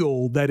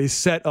appeal that is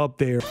set up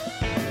there.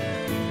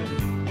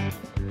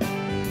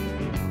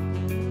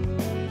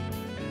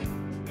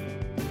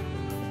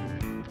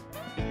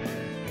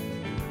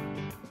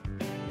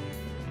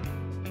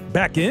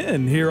 Back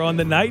in here on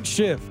the night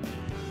shift.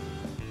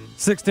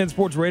 610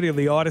 Sports Radio,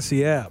 the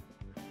Odyssey app.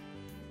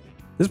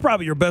 This is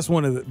probably your best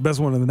one of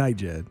the night,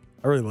 Jed.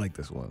 I really like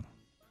this one.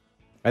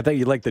 I thought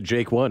you liked the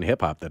Jake One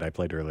hip hop that I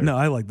played earlier. No,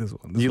 I like this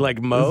one. You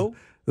like Mo?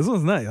 This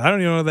one's nice. I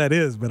don't even know what that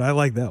is, but I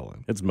like that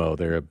one. It's Mo.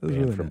 They're a band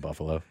really from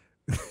Buffalo.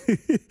 I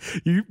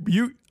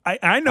know.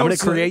 I'm going to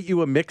create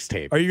you a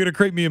mixtape. Are you going to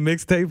create me a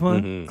mixtape, huh?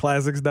 Mm-hmm.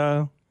 Classic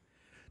style.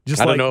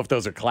 I don't know if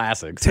those are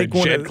classics. They're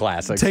Jed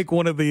classics. Take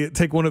one of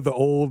the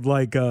old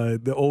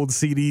the old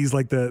CDs,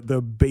 like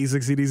the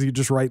basic CDs. You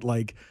just write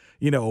like,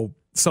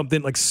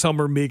 something like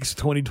Summer Mix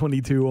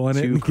 2022 on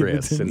it. To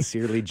Chris,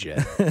 sincerely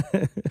Jed.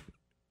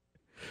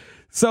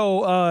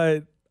 So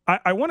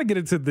I want to get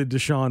into the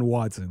Deshaun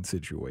Watson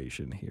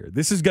situation here.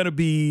 This is going to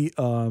be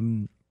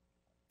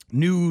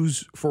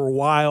news for a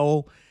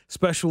while,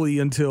 especially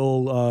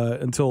until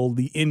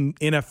the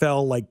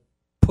NFL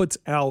puts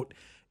out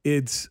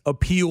its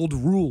appealed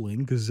ruling,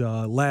 because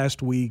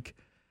last week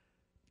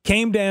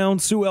came down.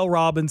 Sue L.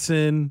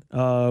 Robinson,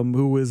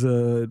 who is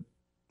a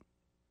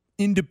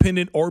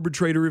independent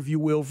arbitrator, if you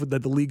will,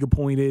 that the league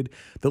appointed,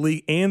 the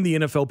league and the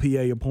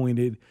NFLPA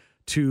appointed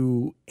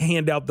to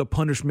hand out the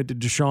punishment to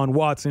Deshaun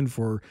Watson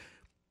for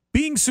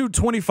being sued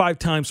 25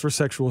 times for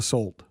sexual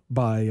assault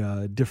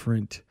by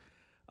different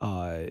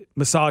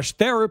massage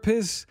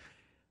therapists.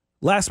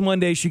 Last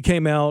Monday, she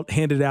came out,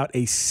 handed out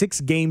a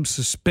 6-game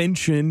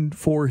suspension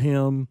for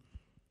him.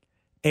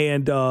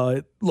 And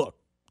look,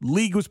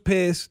 league was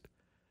pissed.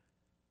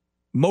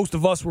 Most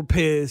of us were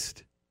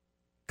pissed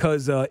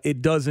because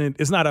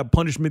it's not a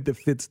punishment that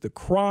fits the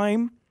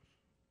crime,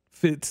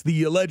 fits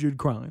the alleged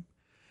crime.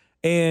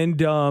 And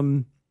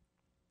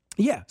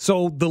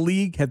so the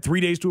league had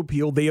 3 days to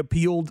appeal. They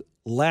appealed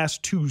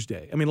last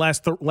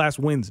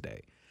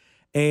Wednesday.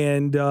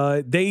 And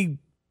they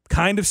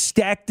kind of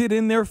stacked it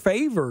in their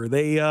favor.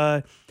 They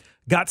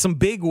got some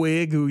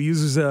bigwig who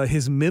uses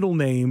his middle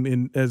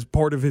name as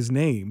part of his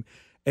name.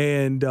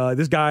 And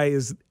this guy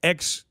is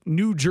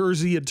ex-New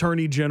Jersey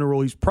Attorney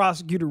General. He's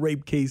prosecuted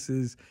rape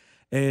cases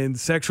and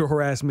sexual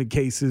harassment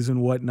cases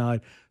and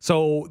whatnot.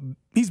 So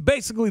he's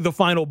basically the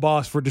final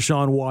boss for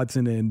Deshaun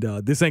Watson, and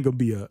this ain't going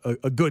to be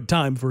a good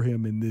time for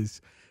him in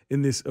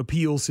this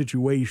appeal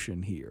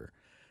situation here.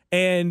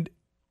 And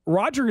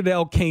Roger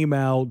Goodell came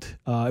out,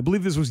 I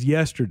believe this was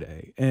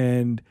yesterday,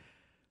 and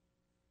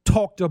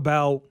talked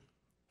about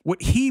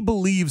what he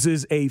believes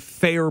is a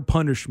fair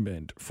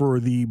punishment for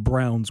the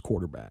Browns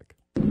quarterback.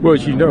 Well,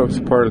 as you know, it's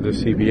part of the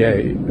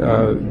CBA.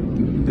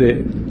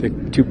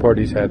 The two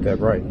parties had that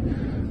right.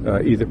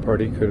 Either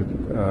party could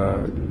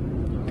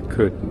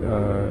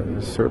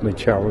certainly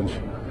challenge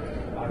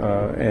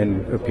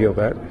and appeal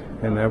that,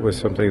 and that was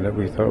something that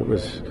we thought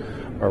was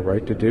our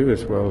right to do,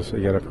 as well as the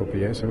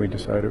NFLPA, and we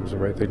decided it was the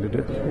right thing to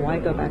do. Why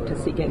go back to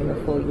seeking the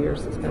full year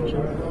suspension?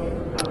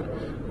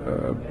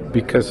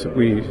 Because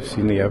we've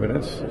seen the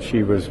evidence.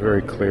 She was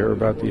very clear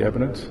about the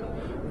evidence.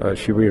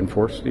 She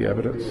reinforced the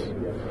evidence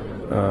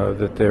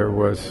that there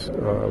was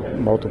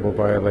multiple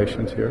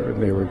violations here,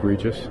 and they were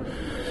egregious,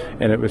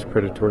 and it was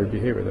predatory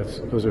behavior.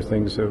 Those are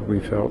things that we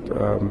felt,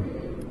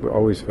 we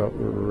always felt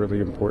were really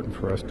important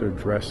for us to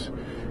address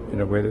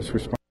in a way that's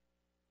responsible.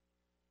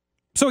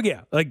 So,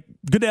 yeah, like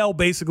Goodell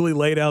basically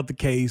laid out the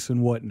case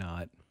and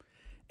whatnot.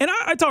 And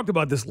I talked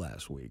about this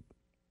last week.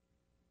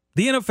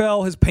 The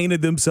NFL has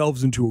painted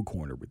themselves into a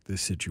corner with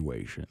this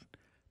situation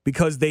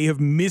because they have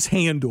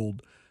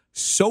mishandled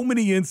so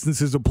many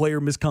instances of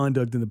player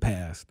misconduct in the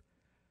past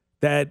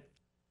that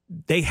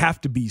they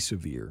have to be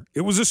severe.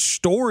 It was a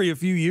story a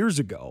few years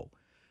ago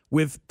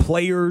with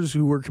players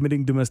who were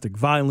committing domestic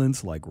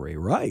violence like Ray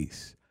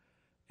Rice.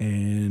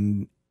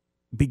 And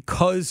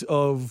because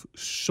of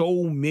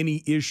so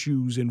many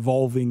issues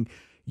involving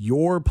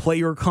your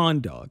player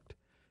conduct,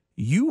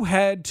 you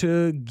had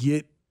to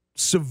get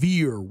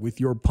severe with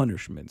your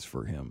punishments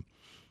for him.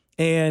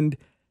 And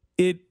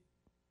it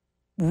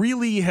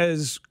really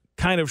has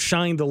kind of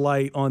shined a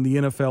light on the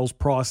NFL's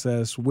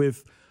process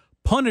with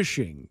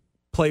punishing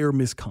player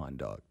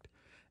misconduct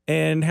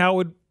and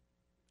how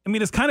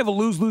it's kind of a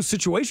lose-lose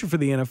situation for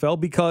the NFL,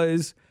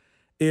 because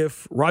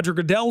if Roger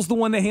Goodell's the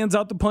one that hands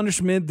out the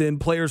punishment, then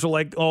players are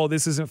like, oh,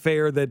 this isn't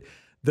fair, that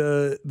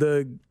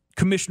the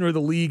commissioner of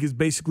the league is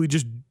basically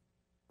just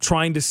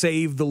trying to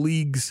save the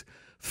league's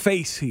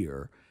face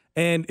here.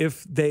 And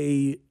if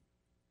they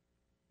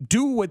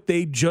do what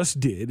they just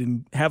did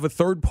and have a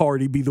third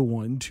party be the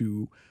one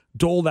to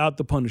dole out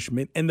the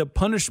punishment, and the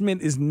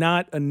punishment is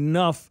not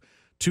enough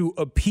to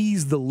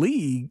appease the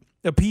league,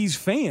 appease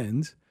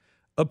fans,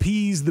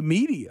 appease the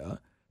media,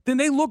 then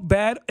they look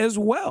bad as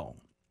well.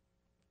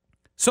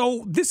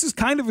 So this is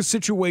kind of a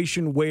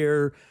situation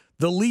where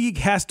the league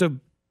has to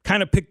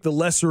kind of pick the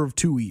lesser of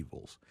two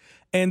evils.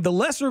 And the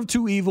lesser of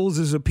two evils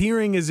is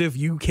appearing as if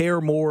you care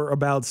more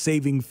about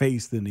saving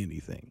face than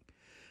anything.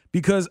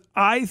 Because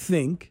I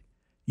think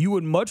you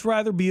would much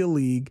rather be a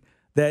league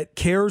that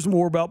cares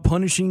more about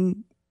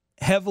punishing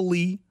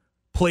heavily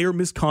player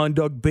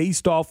misconduct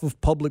based off of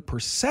public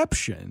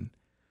perception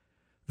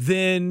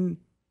than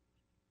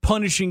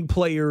punishing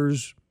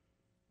players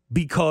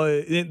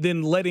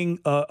than letting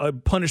a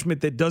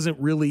punishment that doesn't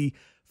really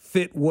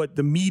fit what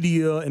the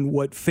media and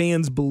what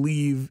fans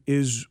believe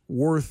is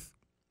worth,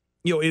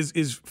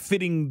 is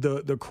fitting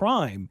the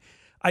crime.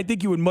 I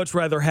think you would much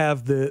rather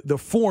have the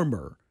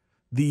former,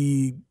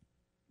 the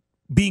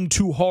being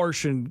too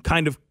harsh and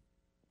kind of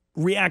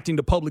reacting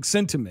to public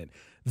sentiment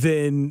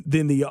than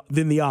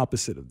the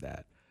opposite of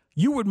that.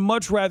 You would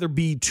much rather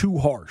be too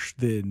harsh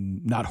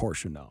than not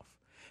harsh enough.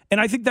 And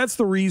I think that's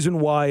the reason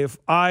why, if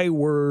I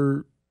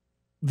were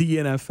the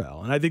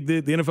NFL, and I think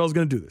the NFL is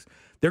going to do this,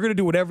 they're going to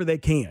do whatever they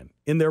can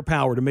in their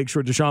power to make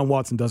sure Deshaun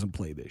Watson doesn't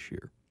play this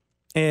year.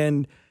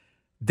 And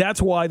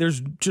that's why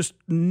there's just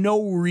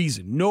no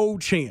reason, no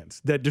chance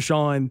that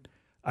Deshaun,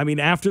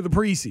 after the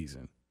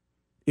preseason,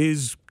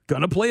 is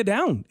going to play it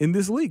down in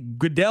this league.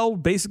 Goodell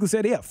basically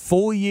said, yeah,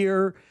 full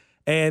year,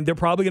 and they're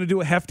probably going to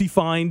do a hefty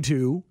fine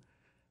too,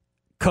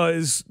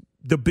 because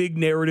the big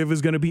narrative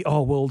is going to be,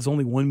 oh, well, it's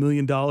only $1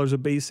 million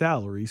of base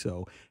salary,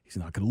 so he's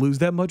not going to lose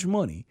that much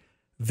money.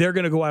 They're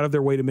going to go out of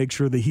their way to make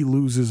sure that he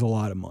loses a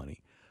lot of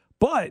money.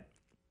 But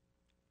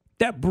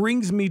that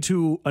brings me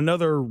to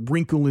another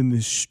wrinkle in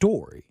this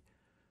story,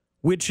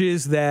 which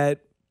is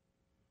that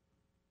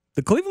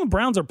the Cleveland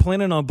Browns are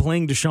planning on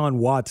playing Deshaun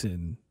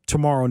Watson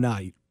tomorrow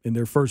night in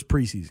their first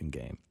preseason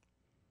game.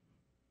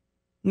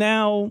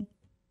 Now,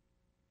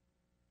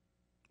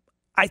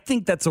 I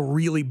think that's a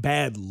really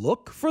bad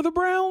look for the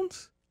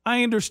Browns.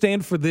 I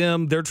understand for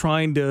them, they're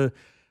trying to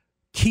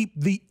keep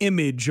the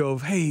image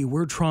of, hey,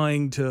 we're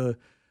trying to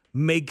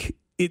make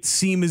it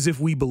seem as if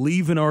we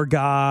believe in our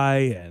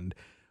guy and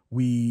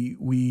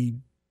we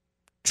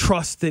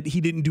trust that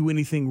he didn't do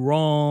anything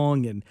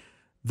wrong. And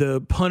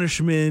the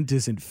punishment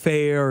isn't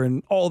fair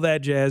and all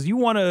that jazz. You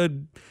want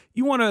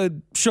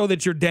to show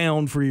that you're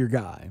down for your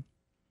guy.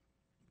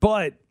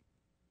 But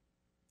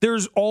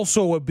there's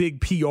also a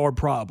big PR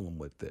problem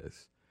with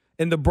this.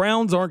 And the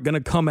Browns aren't going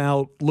to come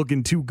out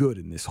looking too good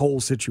in this whole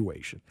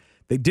situation.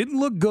 They didn't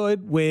look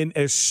good when,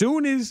 as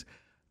soon as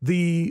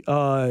the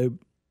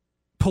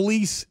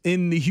police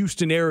in the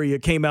Houston area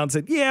came out and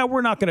said, yeah,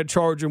 we're not going to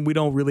charge him. We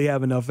don't really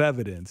have enough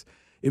evidence.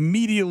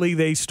 Immediately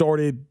they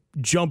started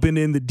jumping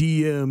in the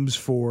DMs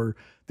for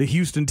the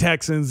Houston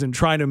Texans and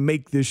trying to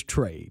make this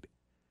trade.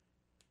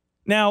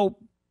 Now,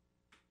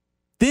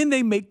 then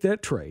they make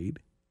that trade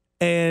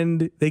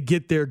and they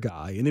get their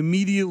guy. And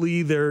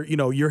immediately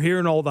you're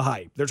hearing all the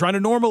hype. They're trying to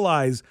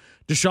normalize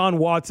Deshaun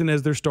Watson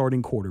as their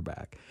starting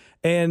quarterback.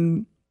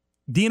 And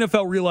the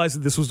NFL realized that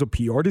this was a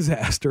PR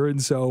disaster.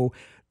 And so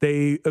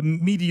they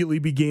immediately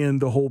began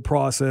the whole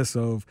process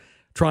of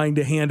trying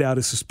to hand out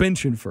a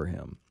suspension for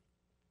him.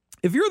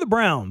 If you're the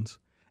Browns,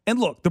 and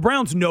look, the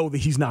Browns know that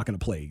he's not going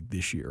to play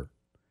this year.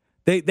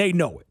 They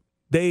know it.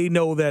 They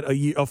know that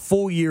a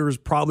full year is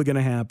probably going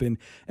to happen,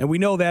 and we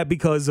know that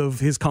because of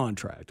his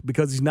contract,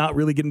 because he's not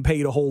really getting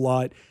paid a whole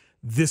lot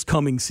this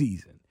coming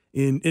season,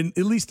 in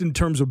at least in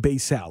terms of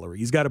base salary.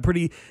 He's got a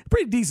pretty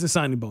decent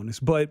signing bonus,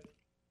 but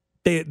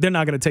they're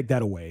not going to take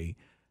that away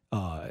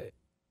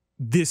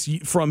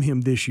from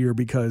him this year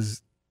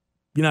because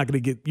you're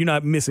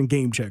not missing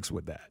game checks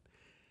with that.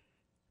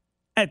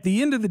 At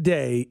the end of the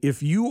day,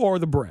 if you are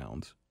the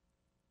Browns,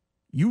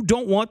 you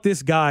don't want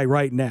this guy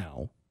right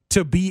now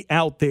to be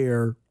out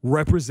there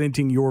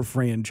representing your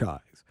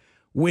franchise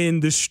when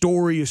the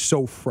story is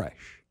so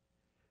fresh.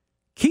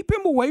 Keep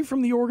him away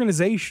from the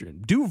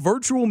organization. Do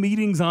virtual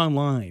meetings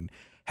online.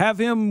 Have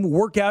him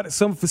work out at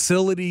some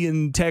facility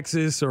in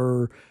Texas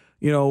or,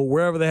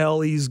 wherever the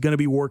hell he's going to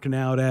be working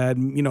out at.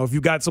 And, if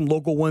you've got some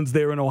local ones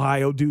there in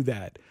Ohio, do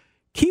that.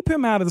 Keep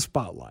him out of the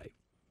spotlight.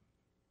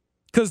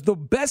 Because the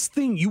best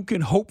thing you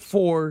can hope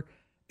for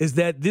is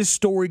that this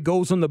story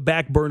goes on the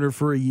back burner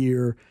for a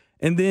year,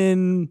 and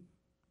then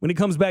when he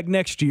comes back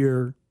next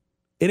year,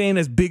 it ain't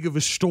as big of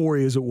a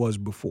story as it was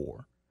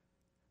before.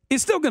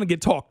 It's still going to get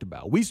talked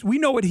about. We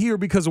know it here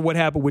because of what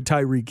happened with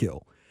Tyreek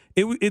Hill.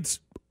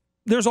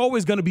 There's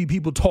always going to be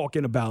people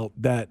talking about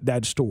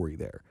that story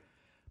there.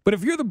 But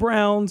if you're the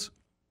Browns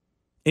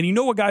and you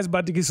know a guy's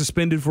about to get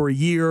suspended for a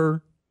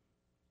year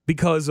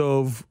because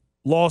of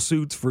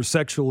lawsuits for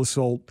sexual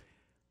assault,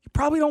 you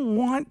probably don't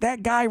want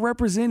that guy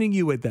representing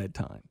you at that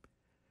time.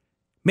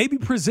 Maybe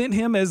present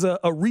him as a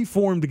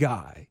reformed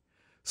guy,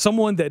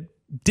 someone that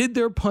did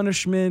their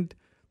punishment,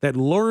 that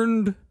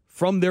learned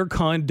from their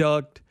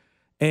conduct,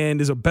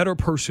 and is a better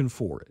person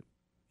for it.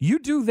 You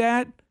do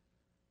that,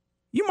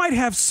 you might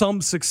have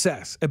some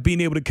success at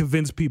being able to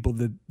convince people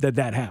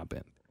that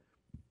happened.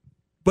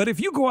 But if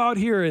you go out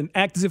here and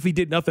act as if he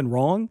did nothing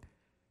wrong,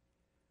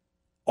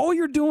 all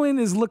you're doing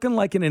is looking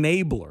like an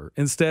enabler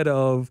instead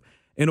of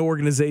an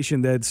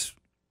organization that's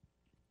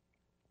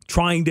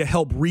trying to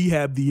help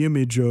rehab the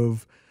image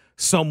of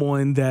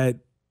someone that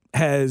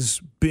has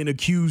been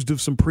accused of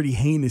some pretty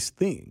heinous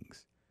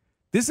things.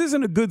 This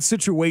isn't a good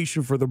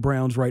situation for the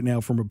Browns right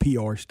now from a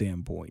PR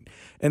standpoint.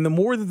 And the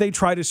more that they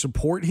try to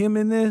support him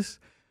in this,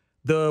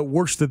 the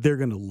worse that they're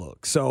going to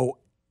look. So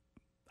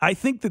I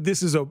think that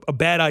this is a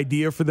bad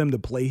idea for them to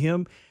play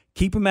him.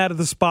 Keep him out of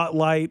the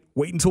spotlight.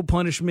 Wait until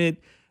punishment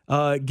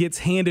gets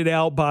handed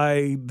out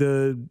by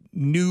the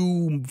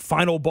new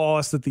final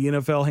boss that the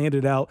NFL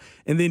handed out,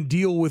 and then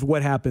deal with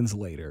what happens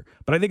later.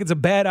 But I think it's a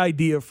bad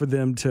idea for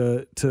them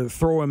to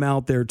throw him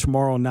out there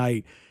tomorrow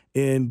night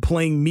in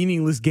playing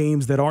meaningless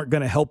games that aren't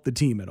going to help the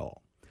team at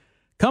all.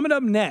 Coming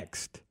up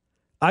next,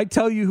 I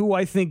tell you who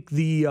I think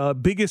the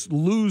biggest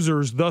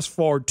losers thus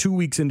far 2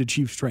 weeks into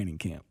Chiefs training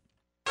camp.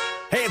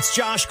 Hey, it's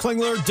Josh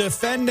Klingler,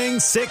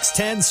 defending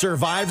 610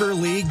 Survivor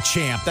League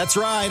champ. That's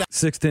right.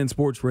 610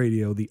 Sports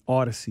Radio, the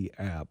Odyssey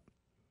app.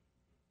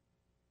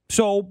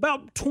 So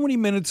about 20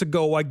 minutes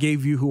ago, I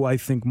gave you who I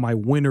think my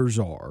winners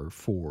are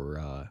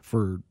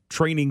for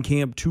training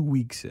camp 2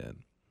 weeks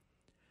in.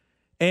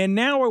 And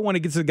now I want to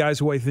get to the guys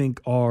who I think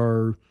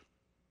are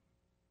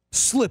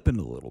slipping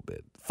a little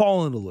bit,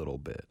 falling a little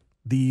bit.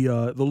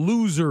 The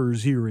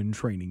losers here in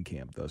training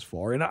camp thus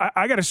far. And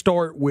I got to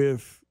start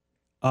with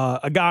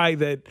a guy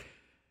that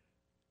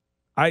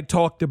I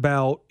talked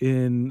about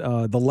in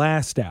the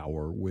last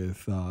hour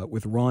with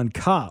Ron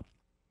Kopp,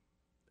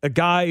 a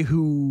guy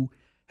who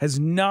has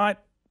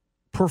not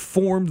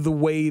performed the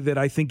way that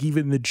I think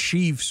even the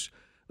Chiefs,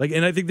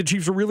 and I think the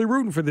Chiefs are really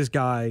rooting for this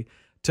guy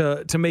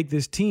to make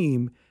this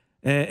team,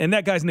 and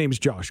that guy's name is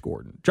Josh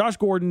Gordon. Josh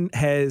Gordon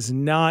has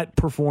not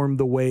performed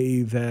the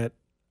way that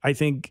I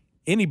think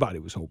anybody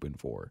was hoping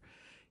for.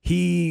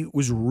 He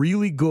was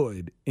really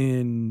good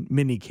in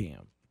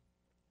minicamp,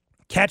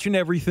 catching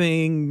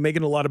everything,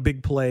 making a lot of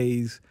big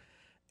plays.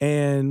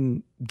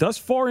 And thus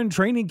far in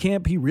training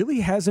camp, he really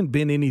hasn't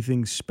been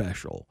anything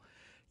special.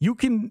 You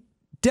can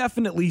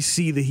definitely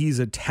see that he's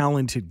a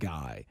talented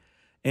guy.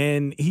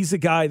 And he's a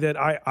guy that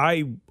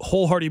I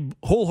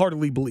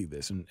wholeheartedly believe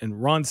this.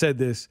 And Ron said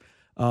this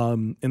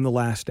in the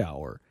last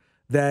hour,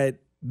 that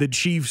the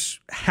Chiefs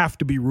have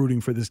to be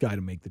rooting for this guy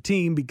to make the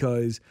team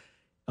because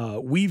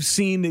we've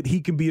seen that he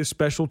can be a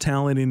special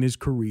talent in his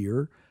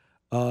career.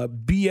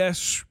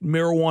 BS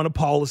marijuana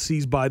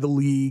policies by the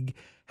league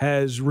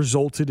has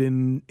resulted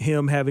in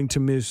him having to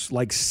miss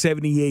like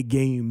 78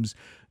 games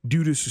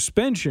due to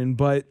suspension.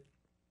 But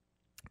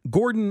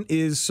Gordon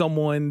is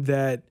someone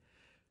that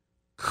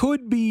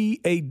could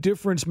be a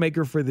difference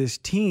maker for this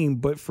team,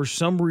 but for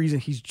some reason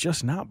he's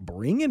just not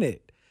bringing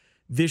it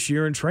this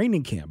year in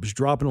training camp. He's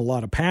dropping a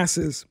lot of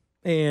passes,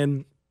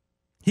 and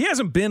he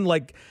hasn't been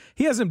like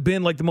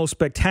the most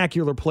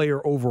spectacular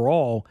player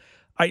overall.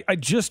 I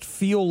just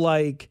feel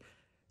like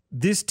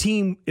this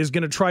team is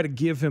going to try to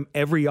give him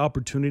every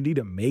opportunity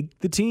to make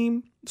the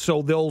team.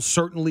 So they'll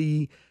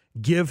certainly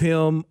give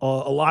him a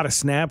lot of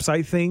snaps,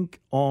 I think,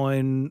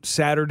 on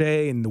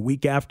Saturday and the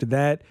week after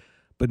that.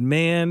 But,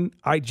 man,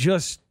 I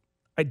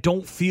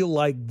don't feel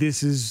like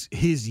this is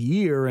his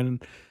year.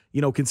 And,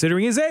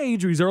 considering his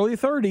age, he's early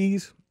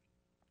 30s,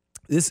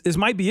 this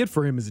might be it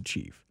for him as a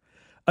Chief.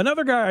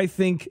 Another guy I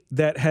think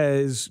that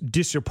has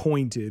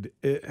disappointed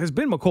has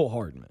been Mecole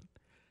Hardman.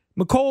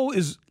 Mecole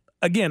is,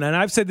 again, and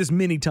I've said this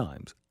many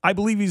times, I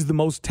believe he's the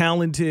most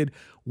talented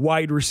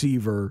wide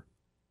receiver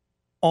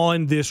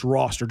on this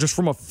roster, just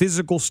from a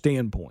physical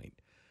standpoint.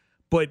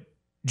 But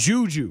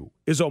Juju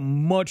is a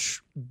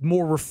much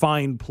more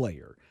refined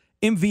player.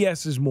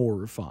 MVS is more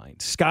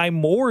refined. Sky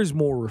Moore is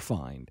more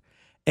refined.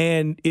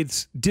 And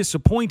it's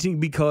disappointing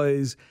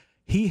because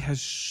he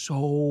has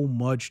so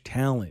much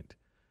talent,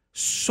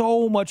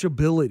 so much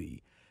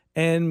ability.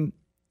 And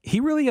he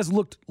really has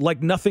looked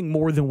like nothing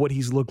more than what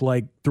he's looked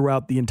like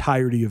throughout the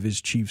entirety of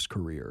his Chiefs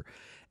career.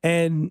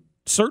 And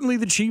certainly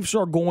the Chiefs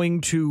are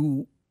going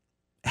to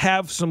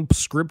have some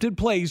scripted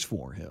plays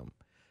for him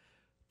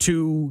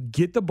to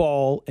get the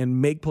ball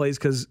and make plays,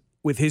 because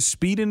with his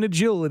speed and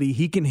agility,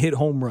 he can hit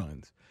home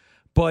runs.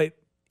 But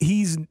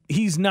he's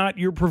not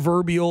your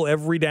proverbial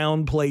every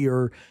down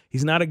player.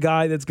 He's not a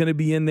guy that's going to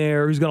be in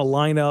there who's going to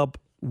line up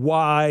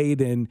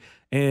wide and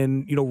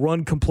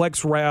run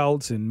complex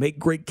routes and make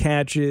great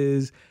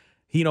catches.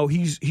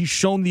 He's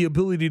shown the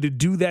ability to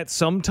do that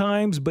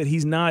sometimes, but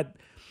he's not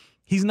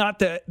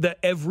the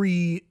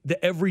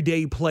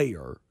everyday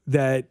player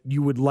that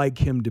you would like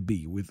him to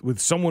be with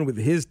someone with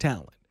his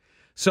talent.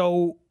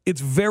 So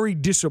it's very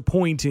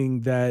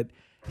disappointing that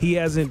he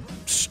hasn't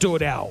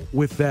stood out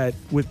with that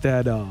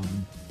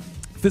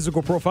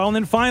physical profile. And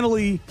then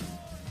finally,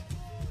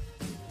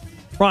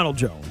 Ronald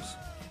Jones.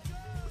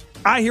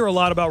 I hear a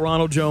lot about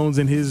Ronald Jones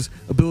and his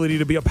ability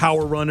to be a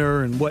power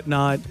runner and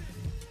whatnot.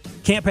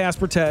 Can't pass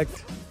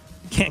protect,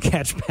 can't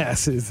catch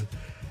passes.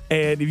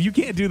 And if you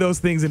can't do those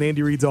things in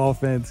Andy Reid's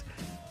offense,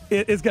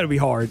 it's going to be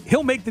hard.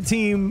 He'll make the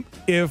team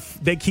if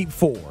they keep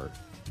 4.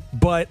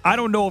 But I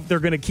don't know if they're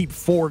going to keep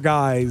 4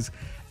 guys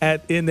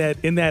in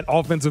that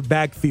offensive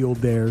backfield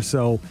there.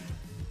 So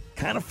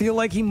kind of feel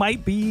like he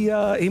might be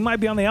on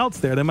the outs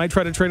there. They might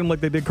try to trade him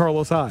like they did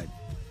Carlos Hyde.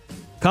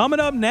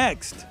 Coming up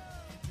next,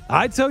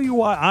 I tell you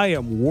why I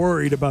am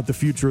worried about the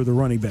future of the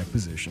running back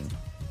position.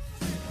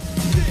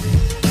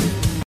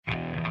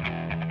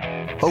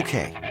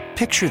 Okay,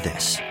 picture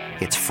this.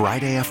 It's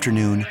Friday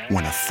afternoon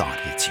when a thought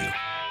hits you.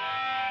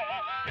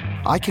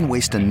 I can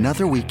waste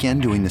another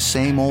weekend doing the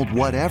same old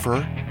whatever,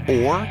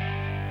 or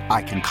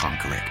I can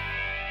conquer it.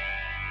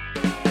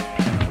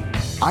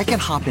 I can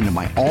hop into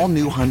my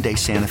all-new Hyundai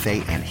Santa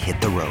Fe and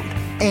hit the road.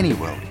 Any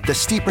road. The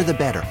steeper, the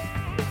better.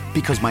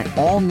 Because my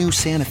all-new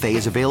Santa Fe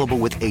is available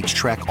with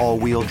H-Track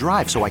all-wheel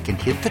drive, so I can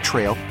hit the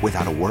trail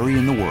without a worry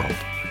in the world.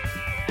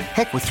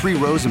 Heck, with 3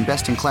 rows and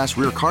best-in-class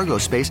rear cargo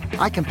space,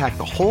 I can pack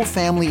the whole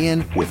family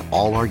in with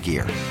all our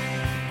gear.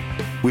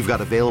 We've got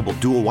available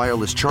dual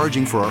wireless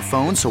charging for our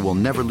phones, so we'll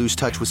never lose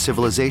touch with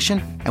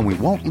civilization, and we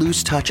won't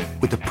lose touch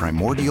with the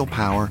primordial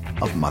power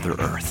of Mother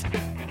Earth.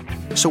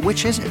 So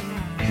which is it?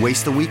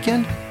 Waste the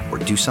weekend or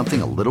do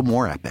something a little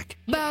more epic?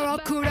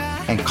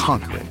 And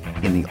conquer it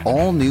in the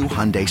all-new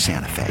Hyundai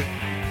Santa Fe.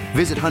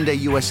 Visit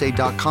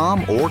HyundaiUSA.com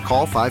or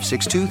call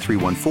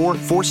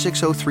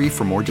 562-314-4603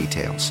 for more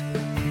details.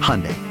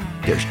 Hyundai,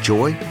 there's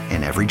joy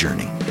in every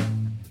journey.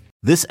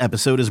 This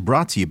episode is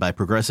brought to you by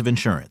Progressive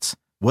Insurance.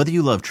 Whether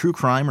you love true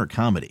crime or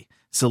comedy,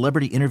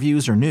 celebrity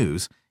interviews or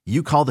news,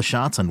 you call the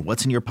shots on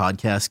what's in your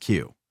podcast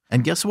queue.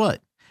 And guess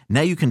what?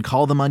 Now you can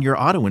call them on your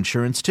auto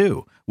insurance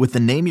too with the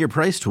Name Your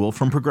Price tool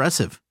from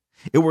Progressive.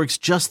 It works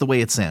just the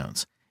way it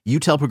sounds. You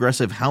tell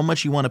Progressive how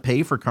much you want to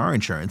pay for car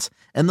insurance,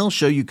 and they'll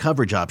show you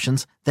coverage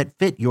options that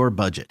fit your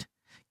budget.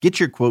 Get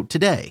your quote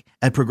today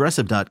at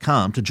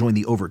Progressive.com to join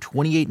the over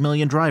 28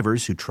 million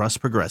drivers who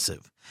trust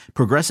Progressive.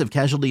 Progressive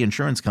Casualty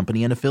Insurance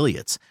Company and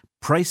Affiliates.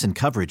 Price and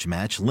coverage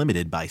match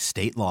limited by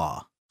state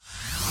law.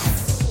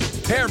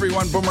 Hey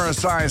everyone, Boomer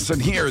Esiason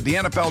here. The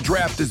NFL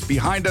Draft is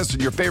behind us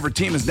and your favorite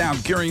team is now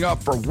gearing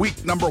up for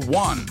week number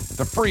 1.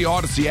 The free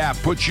Odyssey app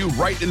puts you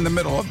right in the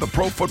middle of the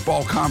pro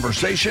football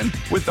conversation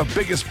with the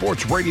biggest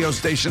sports radio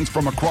stations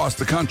from across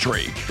the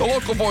country. The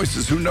local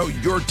voices who know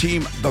your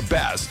team the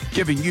best,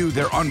 giving you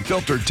their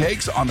unfiltered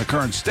takes on the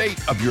current state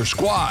of your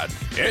squad.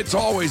 It's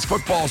always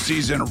football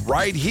season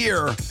right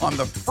here on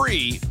the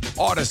free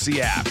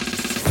Odyssey app.